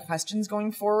major questions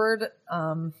going forward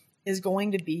is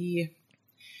going to be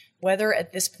whether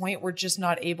at this point we're just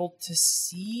not able to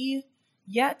see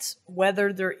yet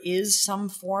whether there is some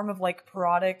form of like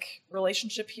parodic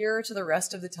relationship here to the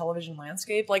rest of the television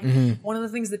landscape. Like one of the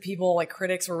things that people, like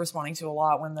critics, were responding to a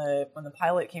lot when the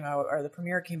pilot came out or the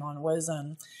premiere came on was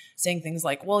saying things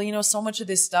like, well, you know, so much of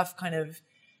this stuff kind of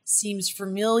seems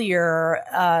familiar,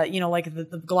 you know, like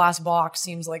the glass box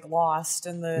seems like Lost,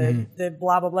 and the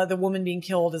blah blah blah, the woman being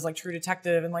killed is like True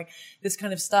Detective, and like this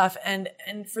kind of stuff. And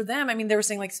for them, I mean, they were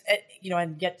saying like, you know,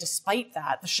 and yet despite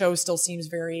that, the show still seems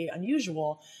very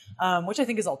unusual, which I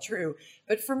think is all true.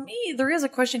 But for me, there is a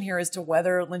question here as to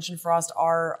whether Lynch and Frost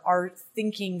are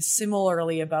thinking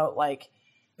similarly about like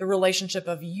the relationship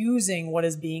of using what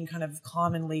is being kind of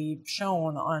commonly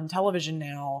shown on television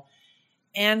now,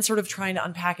 and sort of trying to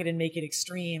unpack it and make it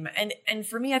extreme. And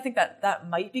for me, I think that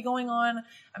might be going on.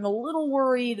 I'm a little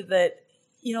worried that,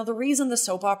 you know, the reason the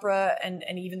soap opera and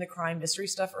even the crime mystery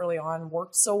stuff early on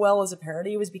worked so well as a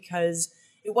parody was because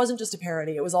it wasn't just a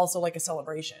parody. It was also like a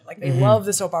celebration. Like they love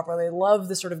the soap opera. They love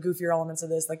the sort of goofier elements of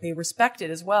this. Like they respect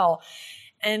it as well.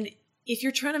 And if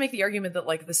you're trying to make the argument that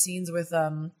like the scenes with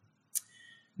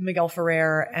Miguel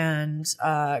Ferrer and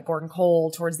Gordon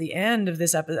Cole towards the end of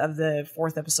this of the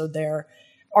fourth episode there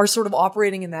are sort of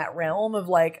operating in that realm of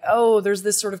like, oh, there's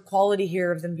this sort of quality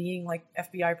here of them being like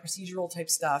FBI procedural type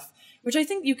stuff, which I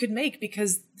think you could make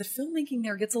because the filmmaking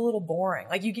there gets a little boring.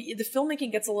 Like the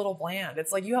filmmaking gets a little bland.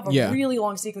 It's like you have a really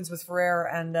long sequence with Ferrer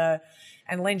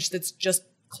and Lynch that's just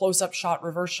close-up shot,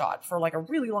 reverse shot for like a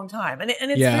really long time. And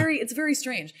it's very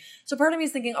strange. So part of me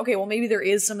is thinking, okay, well, maybe there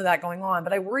is some of that going on,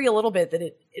 but I worry a little bit that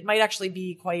it might actually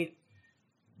be quite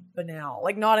banal,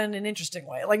 like not in an interesting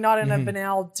way, like not in a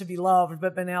banal to be loved,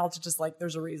 but banal to just like,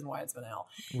 there's a reason why it's banal.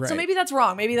 Right. So maybe that's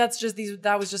wrong. Maybe that's just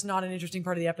that was just not an interesting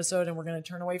part of the episode and we're going to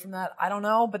turn away from that. I don't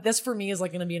know. But this for me is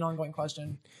like going to be an ongoing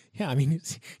question. Yeah. I mean,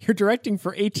 you're directing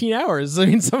for 18 hours. I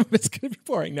mean, some of it's going to be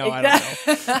boring. No,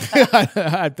 exactly. I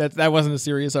don't know. that wasn't a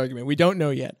serious argument. We don't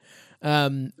know yet.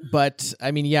 But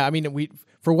I mean, yeah, I mean,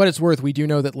 for what it's worth, we do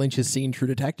know that Lynch has seen True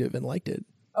Detective and liked it.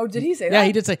 Oh, did he say that? Yeah,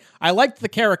 he did say, I liked the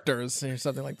characters or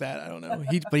something like that. I don't know.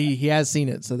 But he has seen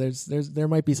it. So there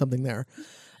might be something there.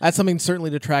 That's something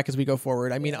certainly to track as we go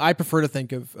forward. I mean, I prefer to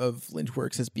think of Lynch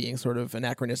works as being sort of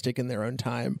anachronistic in their own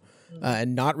time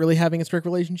and not really having a strict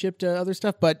relationship to other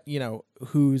stuff. But, you know,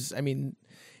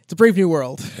 it's a brave new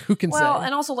world. Who can say? Well,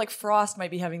 and also like Frost might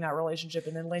be having that relationship,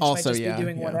 and then Lynch might just be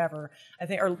doing whatever. I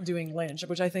think, or doing Lynch,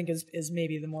 which I think is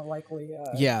maybe the more likely.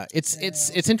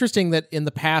 It's interesting that in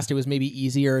the past it was maybe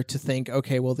easier to think,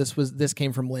 okay, well this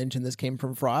came from Lynch and this came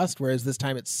from Frost, whereas this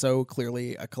time it's so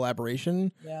clearly a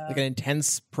collaboration, like an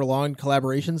intense, prolonged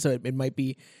collaboration. So it might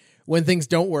be when things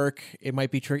don't work, it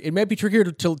might be trickier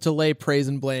to lay praise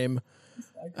and blame.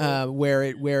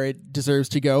 Where it deserves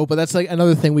to go, but that's like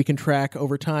another thing we can track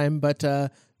over time. But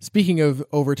speaking of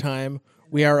overtime,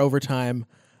 we are overtime.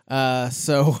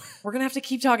 So we're gonna have to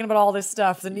keep talking about all this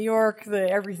stuff: the New York, the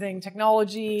everything,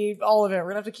 technology, all of it. We're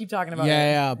gonna have to keep talking about it.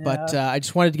 Yeah. But I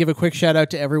just wanted to give a quick shout out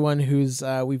to everyone who's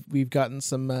we've gotten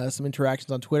some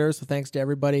interactions on Twitter. So thanks to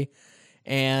everybody.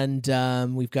 And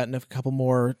we've gotten a couple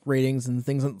more ratings and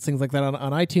things like that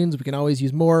on iTunes. We can always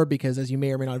use more because, as you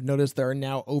may or may not have noticed, there are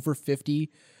now over 50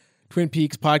 Twin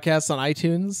Peaks podcasts on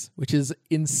iTunes, which is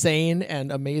insane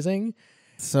and amazing.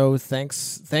 So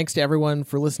thanks to everyone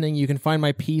for listening. You can find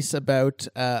my piece about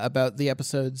the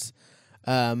episodes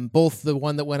both the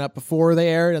one that went up before they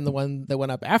aired and the one that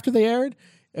went up after they aired.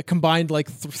 Combined like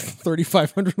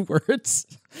 3,500 words.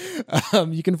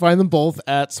 You can find them both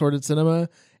at Sorted Cinema.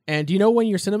 And do you know when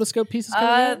your CinemaScope piece is coming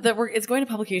out? It's going to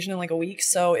publication in like a week,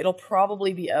 so it'll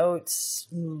probably be out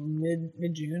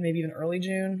mid-June, maybe even early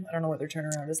June. I don't know what their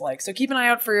turnaround is like. So keep an eye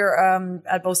out for your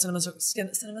at both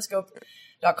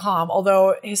cinemascope.com.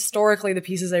 Although historically the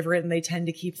pieces I've written, they tend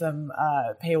to keep them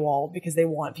paywall because they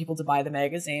want people to buy the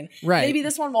magazine. Right. Maybe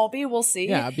this one won't be. We'll see.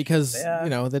 Yeah, because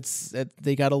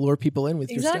they got to lure people in with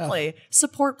your stuff. Exactly.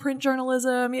 Support print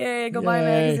journalism. Yay. Go buy a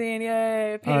magazine.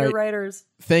 Yay. Pay your writers.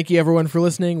 Thank you everyone for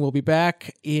listening. We'll be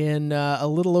back in a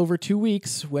little over 2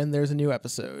 weeks when there's a new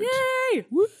episode. Yay.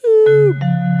 Woo!